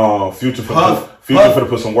 Like Future for to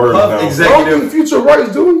put some words down. Executive Future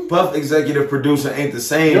writes, do he? Puff executive producer ain't the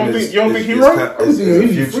same. You don't think he right? I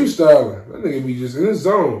think he's freestyling. That nigga be just in his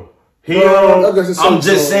zone. I'm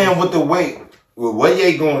just saying with what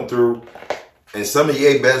Ye going through. And some of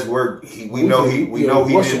Ye best work, we know he did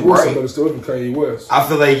right. Kanye West. I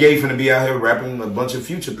feel like Ye finna be out here rapping a bunch of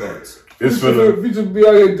Future things. Future be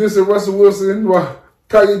out here dissing Russell Wilson while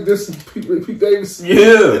Kanye dissing Pete Davidson.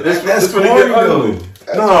 Yeah, that's finna get ugly.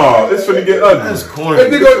 No, it's finna get ugly. That's corny.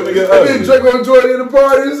 And then Drake gonna join in the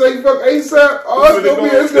party and say fuck ASAP. Oh, it's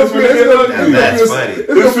gonna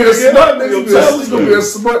be a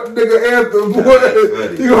smart nigga anthem. Boy,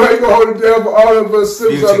 he gonna hold it down for all of us. I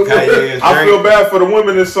feel bad for the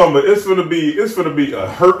women this summer. It's gonna be a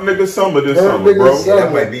hurt nigga summer this summer, bro. Yeah,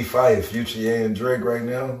 that might be fire. Future and Drake right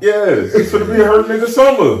now. Yes, it's gonna be a hurt nigga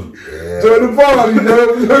summer. Join the party,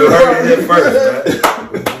 man. You heard it first, man.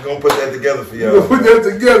 We're gonna put that together for y'all. Put that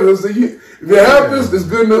together. So if it happens, it's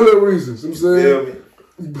good in the hood reasons. I'm saying,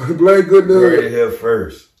 blame good in the hood. Heard it here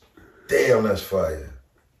first. Damn, that's fire.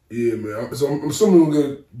 Yeah, man. So I'm assuming we'll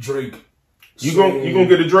get Drake. You gonna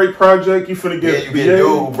get a Drake project? You finna get? Yeah, you get dude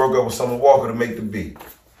who broke up with Summer Walker to make the beat.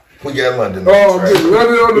 We got London. Get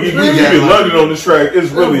London on the track. You get London on the track.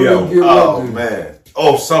 It's really out. Oh man.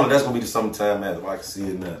 Oh, summer. That's gonna be the summertime anthem. I can see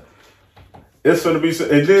it now. It's gonna be,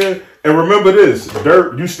 and remember this,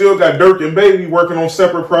 Dirk. You still got Dirk and Baby working on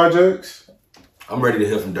separate projects. I'm ready to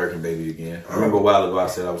hear from Dirk and Baby again. I remember a while ago I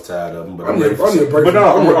said I was tired of them, but I'm ready for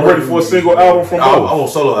a single album from both. I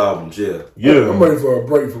want solo albums, yeah. I'm ready for a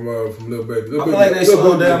break from Lil Baby. I feel like they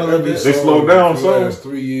slowed down a little bit. They slowed down for the last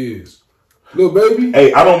 3 years. Lil Baby.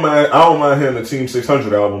 Hey, I don't mind hearing the Team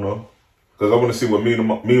 600 album though, because I want to see what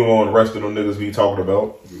Mimo and the rest of them niggas be talking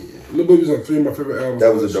about. Yeah. Lil Baby's on 3 of my favorite albums.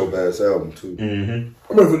 That was a dope ass album too. Mm-hmm.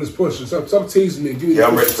 I'm ready for this push. Stop teasing me.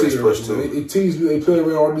 I'm ready for this push too. They tease me. They play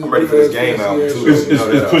around all these. I'm ready for this game album too.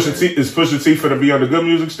 Is Pusha T finna be on the good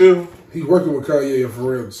music still? He's working with Kanye and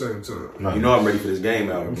Pharrell at the same time. You know I'm ready for this game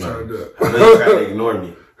album. I'm trying to. I know you're trying to ignore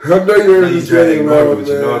me. I know you're ready for this game album, but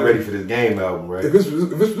you know I'm ready for this game album, right? If it's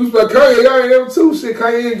about Kanye, I am too. Shit,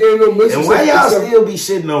 Kanye ain't getting no message. And why y'all still be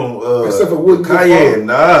shitting on Kanye and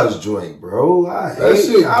Nas joint, bro? That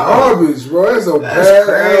shit garbage, bro. That's a bad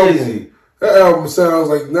album. That album sounds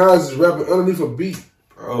like Nas is rapping underneath a beat.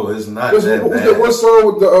 Bro, it's not that bad. What's that one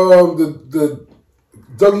song with the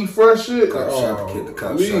Dougie Fresh shit? Cop shot the kid, the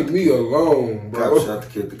cop leave me alone, bro. Cop shot the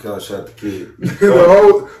kid, the cop shot the kid.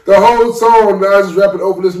 the whole song, Nas is rapping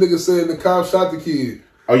over this nigga saying the cop shot the kid.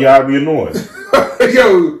 Oh yeah, I'd be annoyed.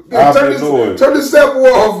 Yo, turn this sample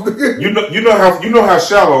off. You know how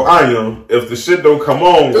shallow I am. If the shit don't come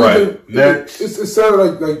on next. It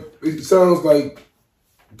sounds like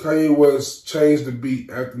Kanye West changed the beat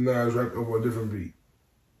after Nas rapped over a different beat.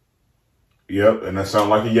 Yep, and that sound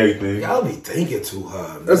like a Ye thing. Y'all be thinking too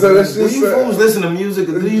hard. Do you fools listen to music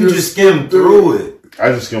or do you just skim through it?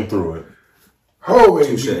 I just skim through it. Hov ain't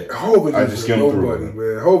I just skim through it.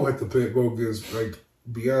 Man. Hov had to go against like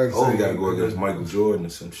Beyonce. Hov got to go against Michael Jordan or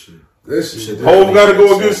some shit. Hov got to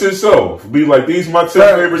go against himself. Be like, these are my 10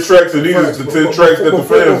 favorite tracks, and these are the 10 tracks that the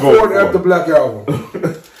fans vote for. After Black Album.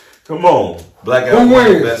 Come on. Black Album. Who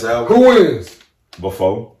wins? Best album. Who wins?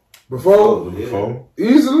 Before. Before?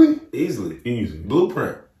 Easily. Easy.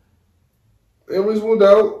 Blueprint. There was one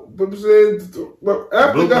doubt, but I'm saying,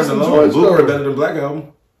 after got some choice. Blueprint better than Black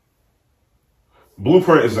Album.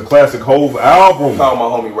 Blueprint is a classic Hov album. Call my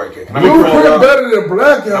homie right here. Blueprint better than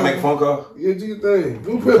Black Album. Can I make a phone call? Yeah, do your thing.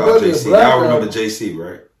 Blueprint better than Black Album. I remember JC,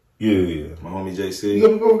 right? Yeah. My homie JC. You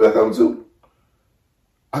ever go Black Album too?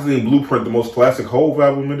 I think Blueprint the most classic Hov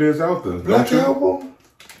album it is out there. Black Album?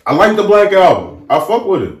 I like the Black Album. I fuck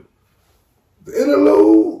with it. The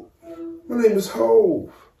interlude. My name is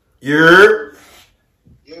Hov. I'm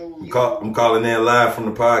calling in live from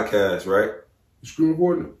the podcast, right? You screen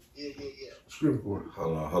recording? Yeah. Screen recording.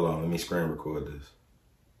 Hold on. Let me screen record this.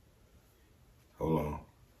 Hold on.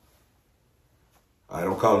 All right,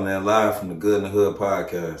 I'm calling in live from the Good in the Hood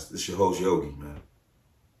podcast. This is your host, Yogi, man.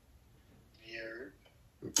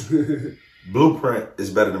 Blueprint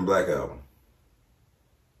is better than Black Album.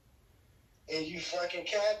 And you fucking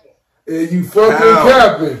capping. And you fucking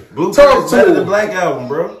capping. Blueprint is better than Black Album,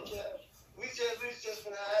 bro. We just been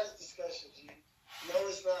having this discussion, G. No,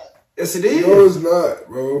 it's not. Yes, it is. No, it's not,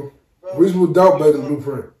 bro. Reasonable Doubt better than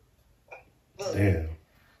Blueprint. Look, Damn.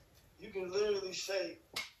 you can literally say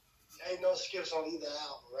ain't no skips on either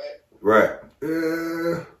album, right? Right.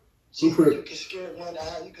 Yeah. Blueprint. You can skip one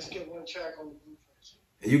album. You can skip one track on the Blueprint.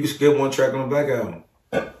 You can skip one track on the Black Album.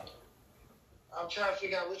 I'm trying to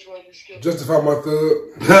figure out which one you skip. Justify My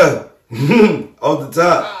Thug. Off the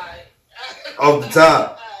top. Off the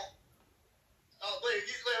top. Oh, wait.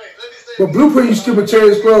 Let me say. But Blueprint, you skipping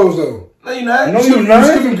Change Clothes, though. No, you're not. No, you're not.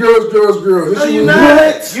 You skipping Girls. No, you're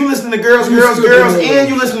not. You listen to Girls, and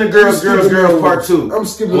you listen to Girls, Part 2. I'm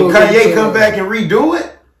skipping when those. Kanye every come time. back and redo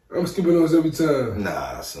it? I'm skipping those every time.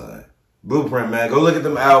 Nah, son. Blueprint, man. Go look at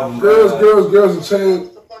them albums. Girls, and Change.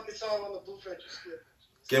 What's the fucking song on the Blueprint you skip?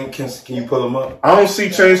 Can you pull them up? I don't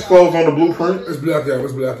see Change Clothes on the Blueprint. It's Black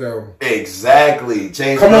Album. Exactly.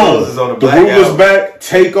 Change Come Clothes on. is on the The Black Ruler's Album. back.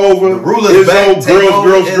 Takeover. The Ruler's Izzo, back. Girls,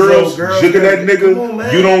 Takeover, Izzo, Jigga that Come on, nigga.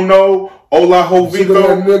 man. You don't know. Ola Jigga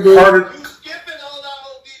that nigga. Hovito. Carter. You skipping all that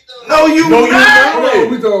Ovito. No, you No, you not. Hold on,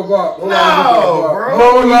 we talking about. No, bro.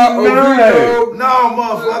 No,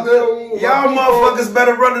 motherfucker. Y'all motherfuckers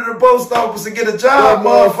better run to the post office and get a job,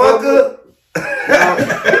 motherfucker.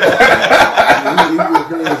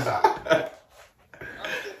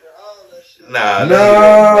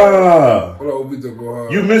 Nah. Hold on, Ovito go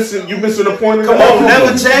hard. You missing the point of Come the on, album.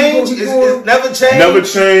 Never Change. It's Never Change. Never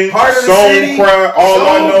Change. Heart of the Song City. Cry. All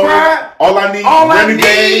I Song know. Cry. All I need. All I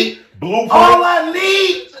Renegade. need. Blueprint. All I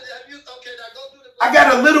need. I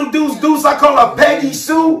got a little deuce. I call her Peggy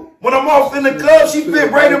Sue. When I'm off in the club, she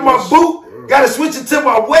fit right in my boot. Gotta switch it to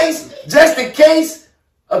my waist, just in case.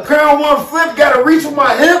 A crown one flip, gotta reach for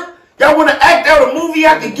my hip. Y'all wanna act out a movie?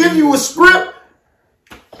 I can give you a script.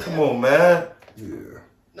 Come on, man.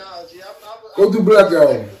 Go do Black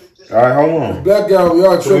Album. All right, hold on. Black Album,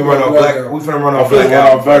 y'all tripping. We finna run on Black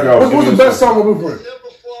Black Album. What's the best song on Blueprint?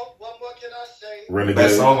 Renegade.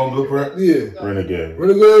 Best song on Blueprint? Yeah. Renegade.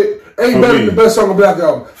 Ain't better than the best song on Black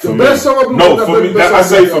Album. The best song on Blueprint. No, for me. I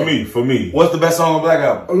say for me. What's the best song on Black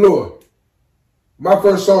Album? Allure. My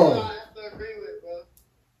first song.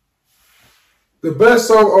 The best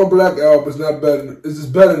song on Black Album is not better. It's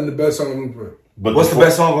just better than the best song on Blueprint. But what's the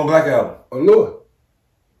best song on Black Album? Allure.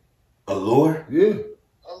 Allure? Yeah. Allure.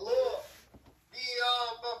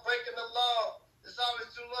 Breaking the law. It's always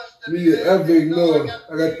too much to Me ever ignore.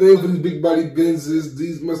 I got things for these big body Benzes.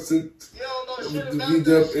 These must You don't know shit the about V-Dub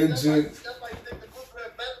that shit. engine. That's why you think the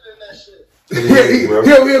Blueprint better than that shit.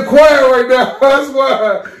 Yeah, we quiet right now. That's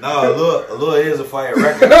why. No, Allure is a fire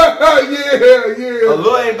record. yeah.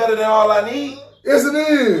 Allure ain't better than All I Need. Yes, it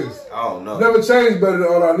is. I don't know. Never Change better than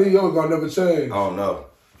All I Need. Yo, gonna Never Change. I don't know.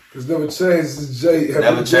 Cause Never Change is Jay.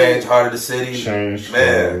 Never Change, Heart of the City. Change.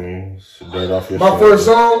 Man. Dirt off your My first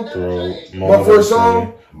song. My first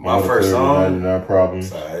song. My first song. 99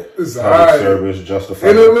 Problems. It's Public alright. Service. Justified.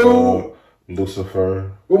 Interlude.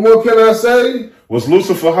 Lucifer. What more can I say? Was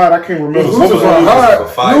Lucifer hot? I can't remember. Lucifer hot.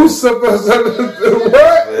 Fire. Lucifer. What?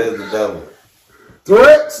 There's the devil.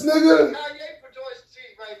 Threats, nigga. Kanye produced T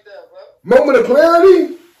right there, bro. Moment of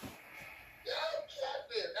clarity.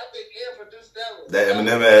 I think Ian produced that one. That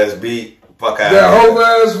Eminem ass beat. Fuck out. That whole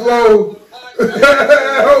ass flow.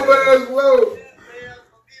 That whole ass flow.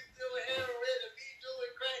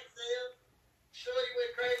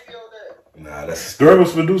 Nah, that's Threat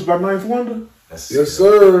was produced by Ninth Wonder. Yes,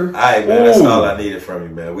 sir. Alright, man. That's Ooh. all I needed from you,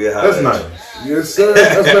 man. That's nice. Yes, sir.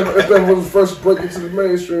 That's when was the first break into the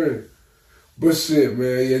mainstream. But shit,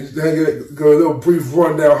 man. Yeah, just to go a little brief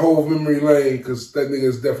run down whole memory lane because that nigga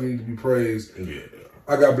is definitely to be praised. Yeah.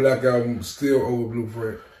 I got Black Album still over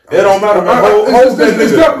Blueprint. It don't matter.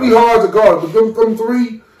 It's definitely hard to guard, but them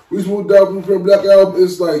three, we moved out Blueprint, Black Album.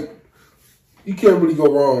 It's like you can't really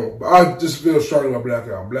go wrong. But I just feel strongly about Black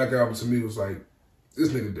Album. Black Album to me was like this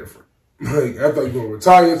nigga different. Like I thought he was gonna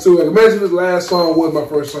retire too. Like imagine his last song was my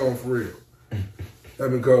first song for real. That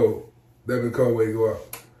been cold. That been cold way to go out.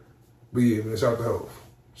 But yeah, man, shout out to Hov.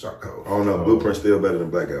 Shout out to Hov. I don't know. Blueprint's still better than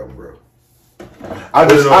Black Album, bro. I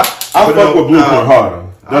fuck with Blueprint harder.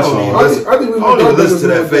 That's all. I think we I don't even listen to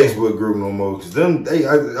that Facebook group no more because them,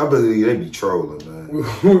 I believe they be trolling, man.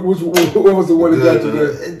 What was the one that got you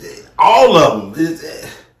there? All of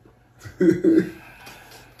them.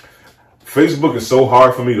 Facebook is so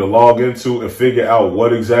hard for me to log into and figure out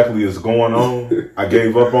what exactly is going on. I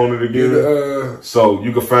gave up on it again. So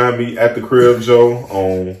you can find me at the Crib Joe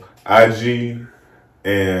on IG,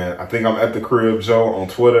 and I think I'm at the Crib Joe on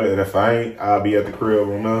Twitter. And if I ain't, I'll be at the crib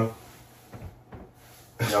on there.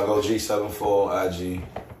 Y'all go G74 IG,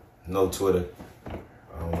 no Twitter. I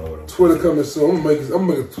don't know what I'm Twitter coming soon. I'm gonna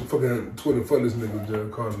make a fucking Twitter for this nigga, Jerry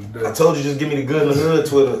Carter. I told you, just give me the good in the hood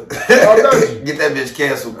Twitter. Get that bitch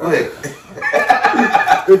canceled quick.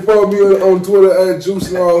 They follow me on Twitter at Juice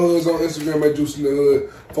in All Hoods, on Instagram at Juice in the Hood.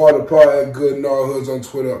 Follow the pod at Good in All Hoods on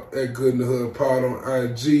Twitter, at Good in the Hood pod on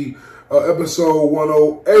IG. Episode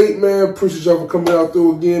 108, man. Appreciate y'all for coming out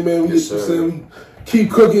through again, man. We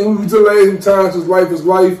keep cooking. We delay sometimes because life is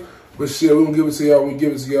life. But shit, we don't give it to y'all. We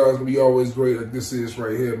give it to y'all. It's gonna be always great like this is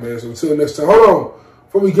right here, man. So until next time. Hold on.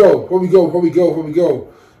 Before we go.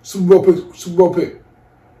 Super Bowl pick.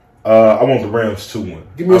 I want the Rams 2-1.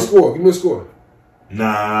 Give me a score.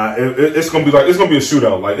 Nah, it's gonna be a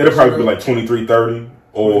shootout. Like it'll probably be like 23-30.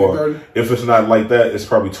 Or 23-30? If it's not like that, it's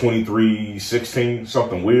probably 23-16,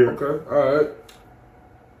 something weird. Okay, all right.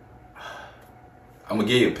 I'm gonna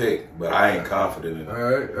give you a pick, but I ain't confident in it. All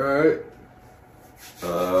right.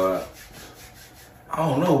 I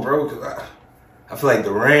don't know, bro. Cause I feel like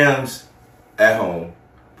the Rams at home,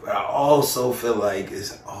 but I also feel like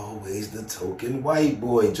it's always the token white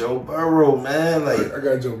boy, Joe Burrow, man. Like I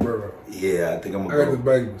got Joe Burrow. Yeah, I think I'm gonna go. I got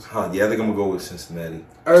the Bengals. Yeah, I think I'm gonna go with Cincinnati.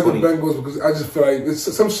 I got the Bengals because I just feel like it's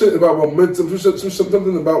some shit about momentum,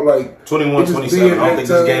 something about like 21-27. I don't think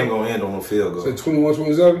this game gonna end on a field goal. Say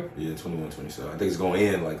 21-27? Yeah, 21-27. I think it's gonna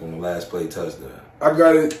end like on the last play touchdown. I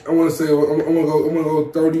got it. I want to say I'm gonna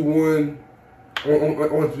go 31. I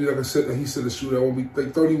want to be like I said. He said the shooter. I want to be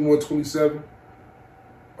like 31-27.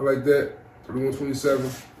 I like that.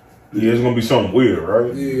 31-27. Yeah, it's gonna be something weird,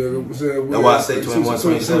 right? Yeah, that's why I say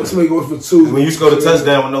 21-27. Somebody goes for 2. When you score the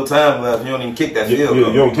touchdown with no time left, you don't even kick that field goal.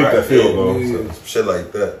 You don't kick that field goal. So, shit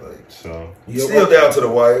like that. So still down to the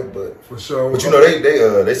wire, but for sure. But you know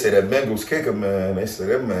they say that Bengals kicker, man. They say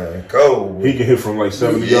that man cold. He can hit from like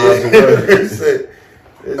 70 yards away.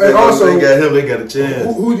 And also, they got him. They got a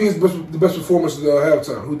chance. Who did the best performance at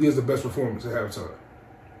halftime? Who did the best performance at halftime?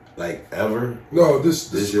 Like ever? No,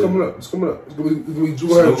 this is coming up. It's coming up. It's gonna be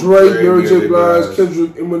Drake, Mary J. Blige,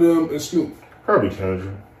 Kendrick, Eminem, and Snoop. Probably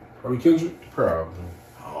Kendrick. Probably.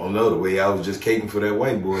 I don't know. The way I was just caping for that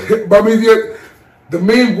white boy. But I mean, the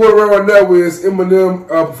meme going around right now is Eminem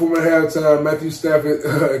performing at halftime, Matthew Stafford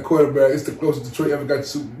at quarterback. It's the closest Detroit ever got to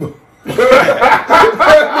Super Bowl. It's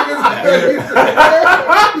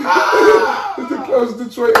the closest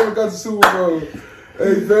Detroit ever got to Super Bowl.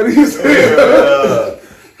 Hey, Betty,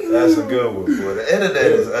 that's a good one, boy. The internet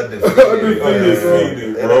is undefeated.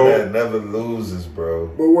 The internet never loses, bro.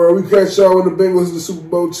 But where we catch y'all when the Bengals are the Super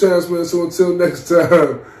Bowl champs, man. So until next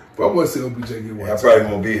time, but I want to see OBJ get one. I probably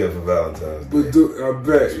won't be here for Valentine's Day. But I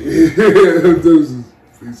bet. Deuces.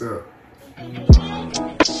 Peace out.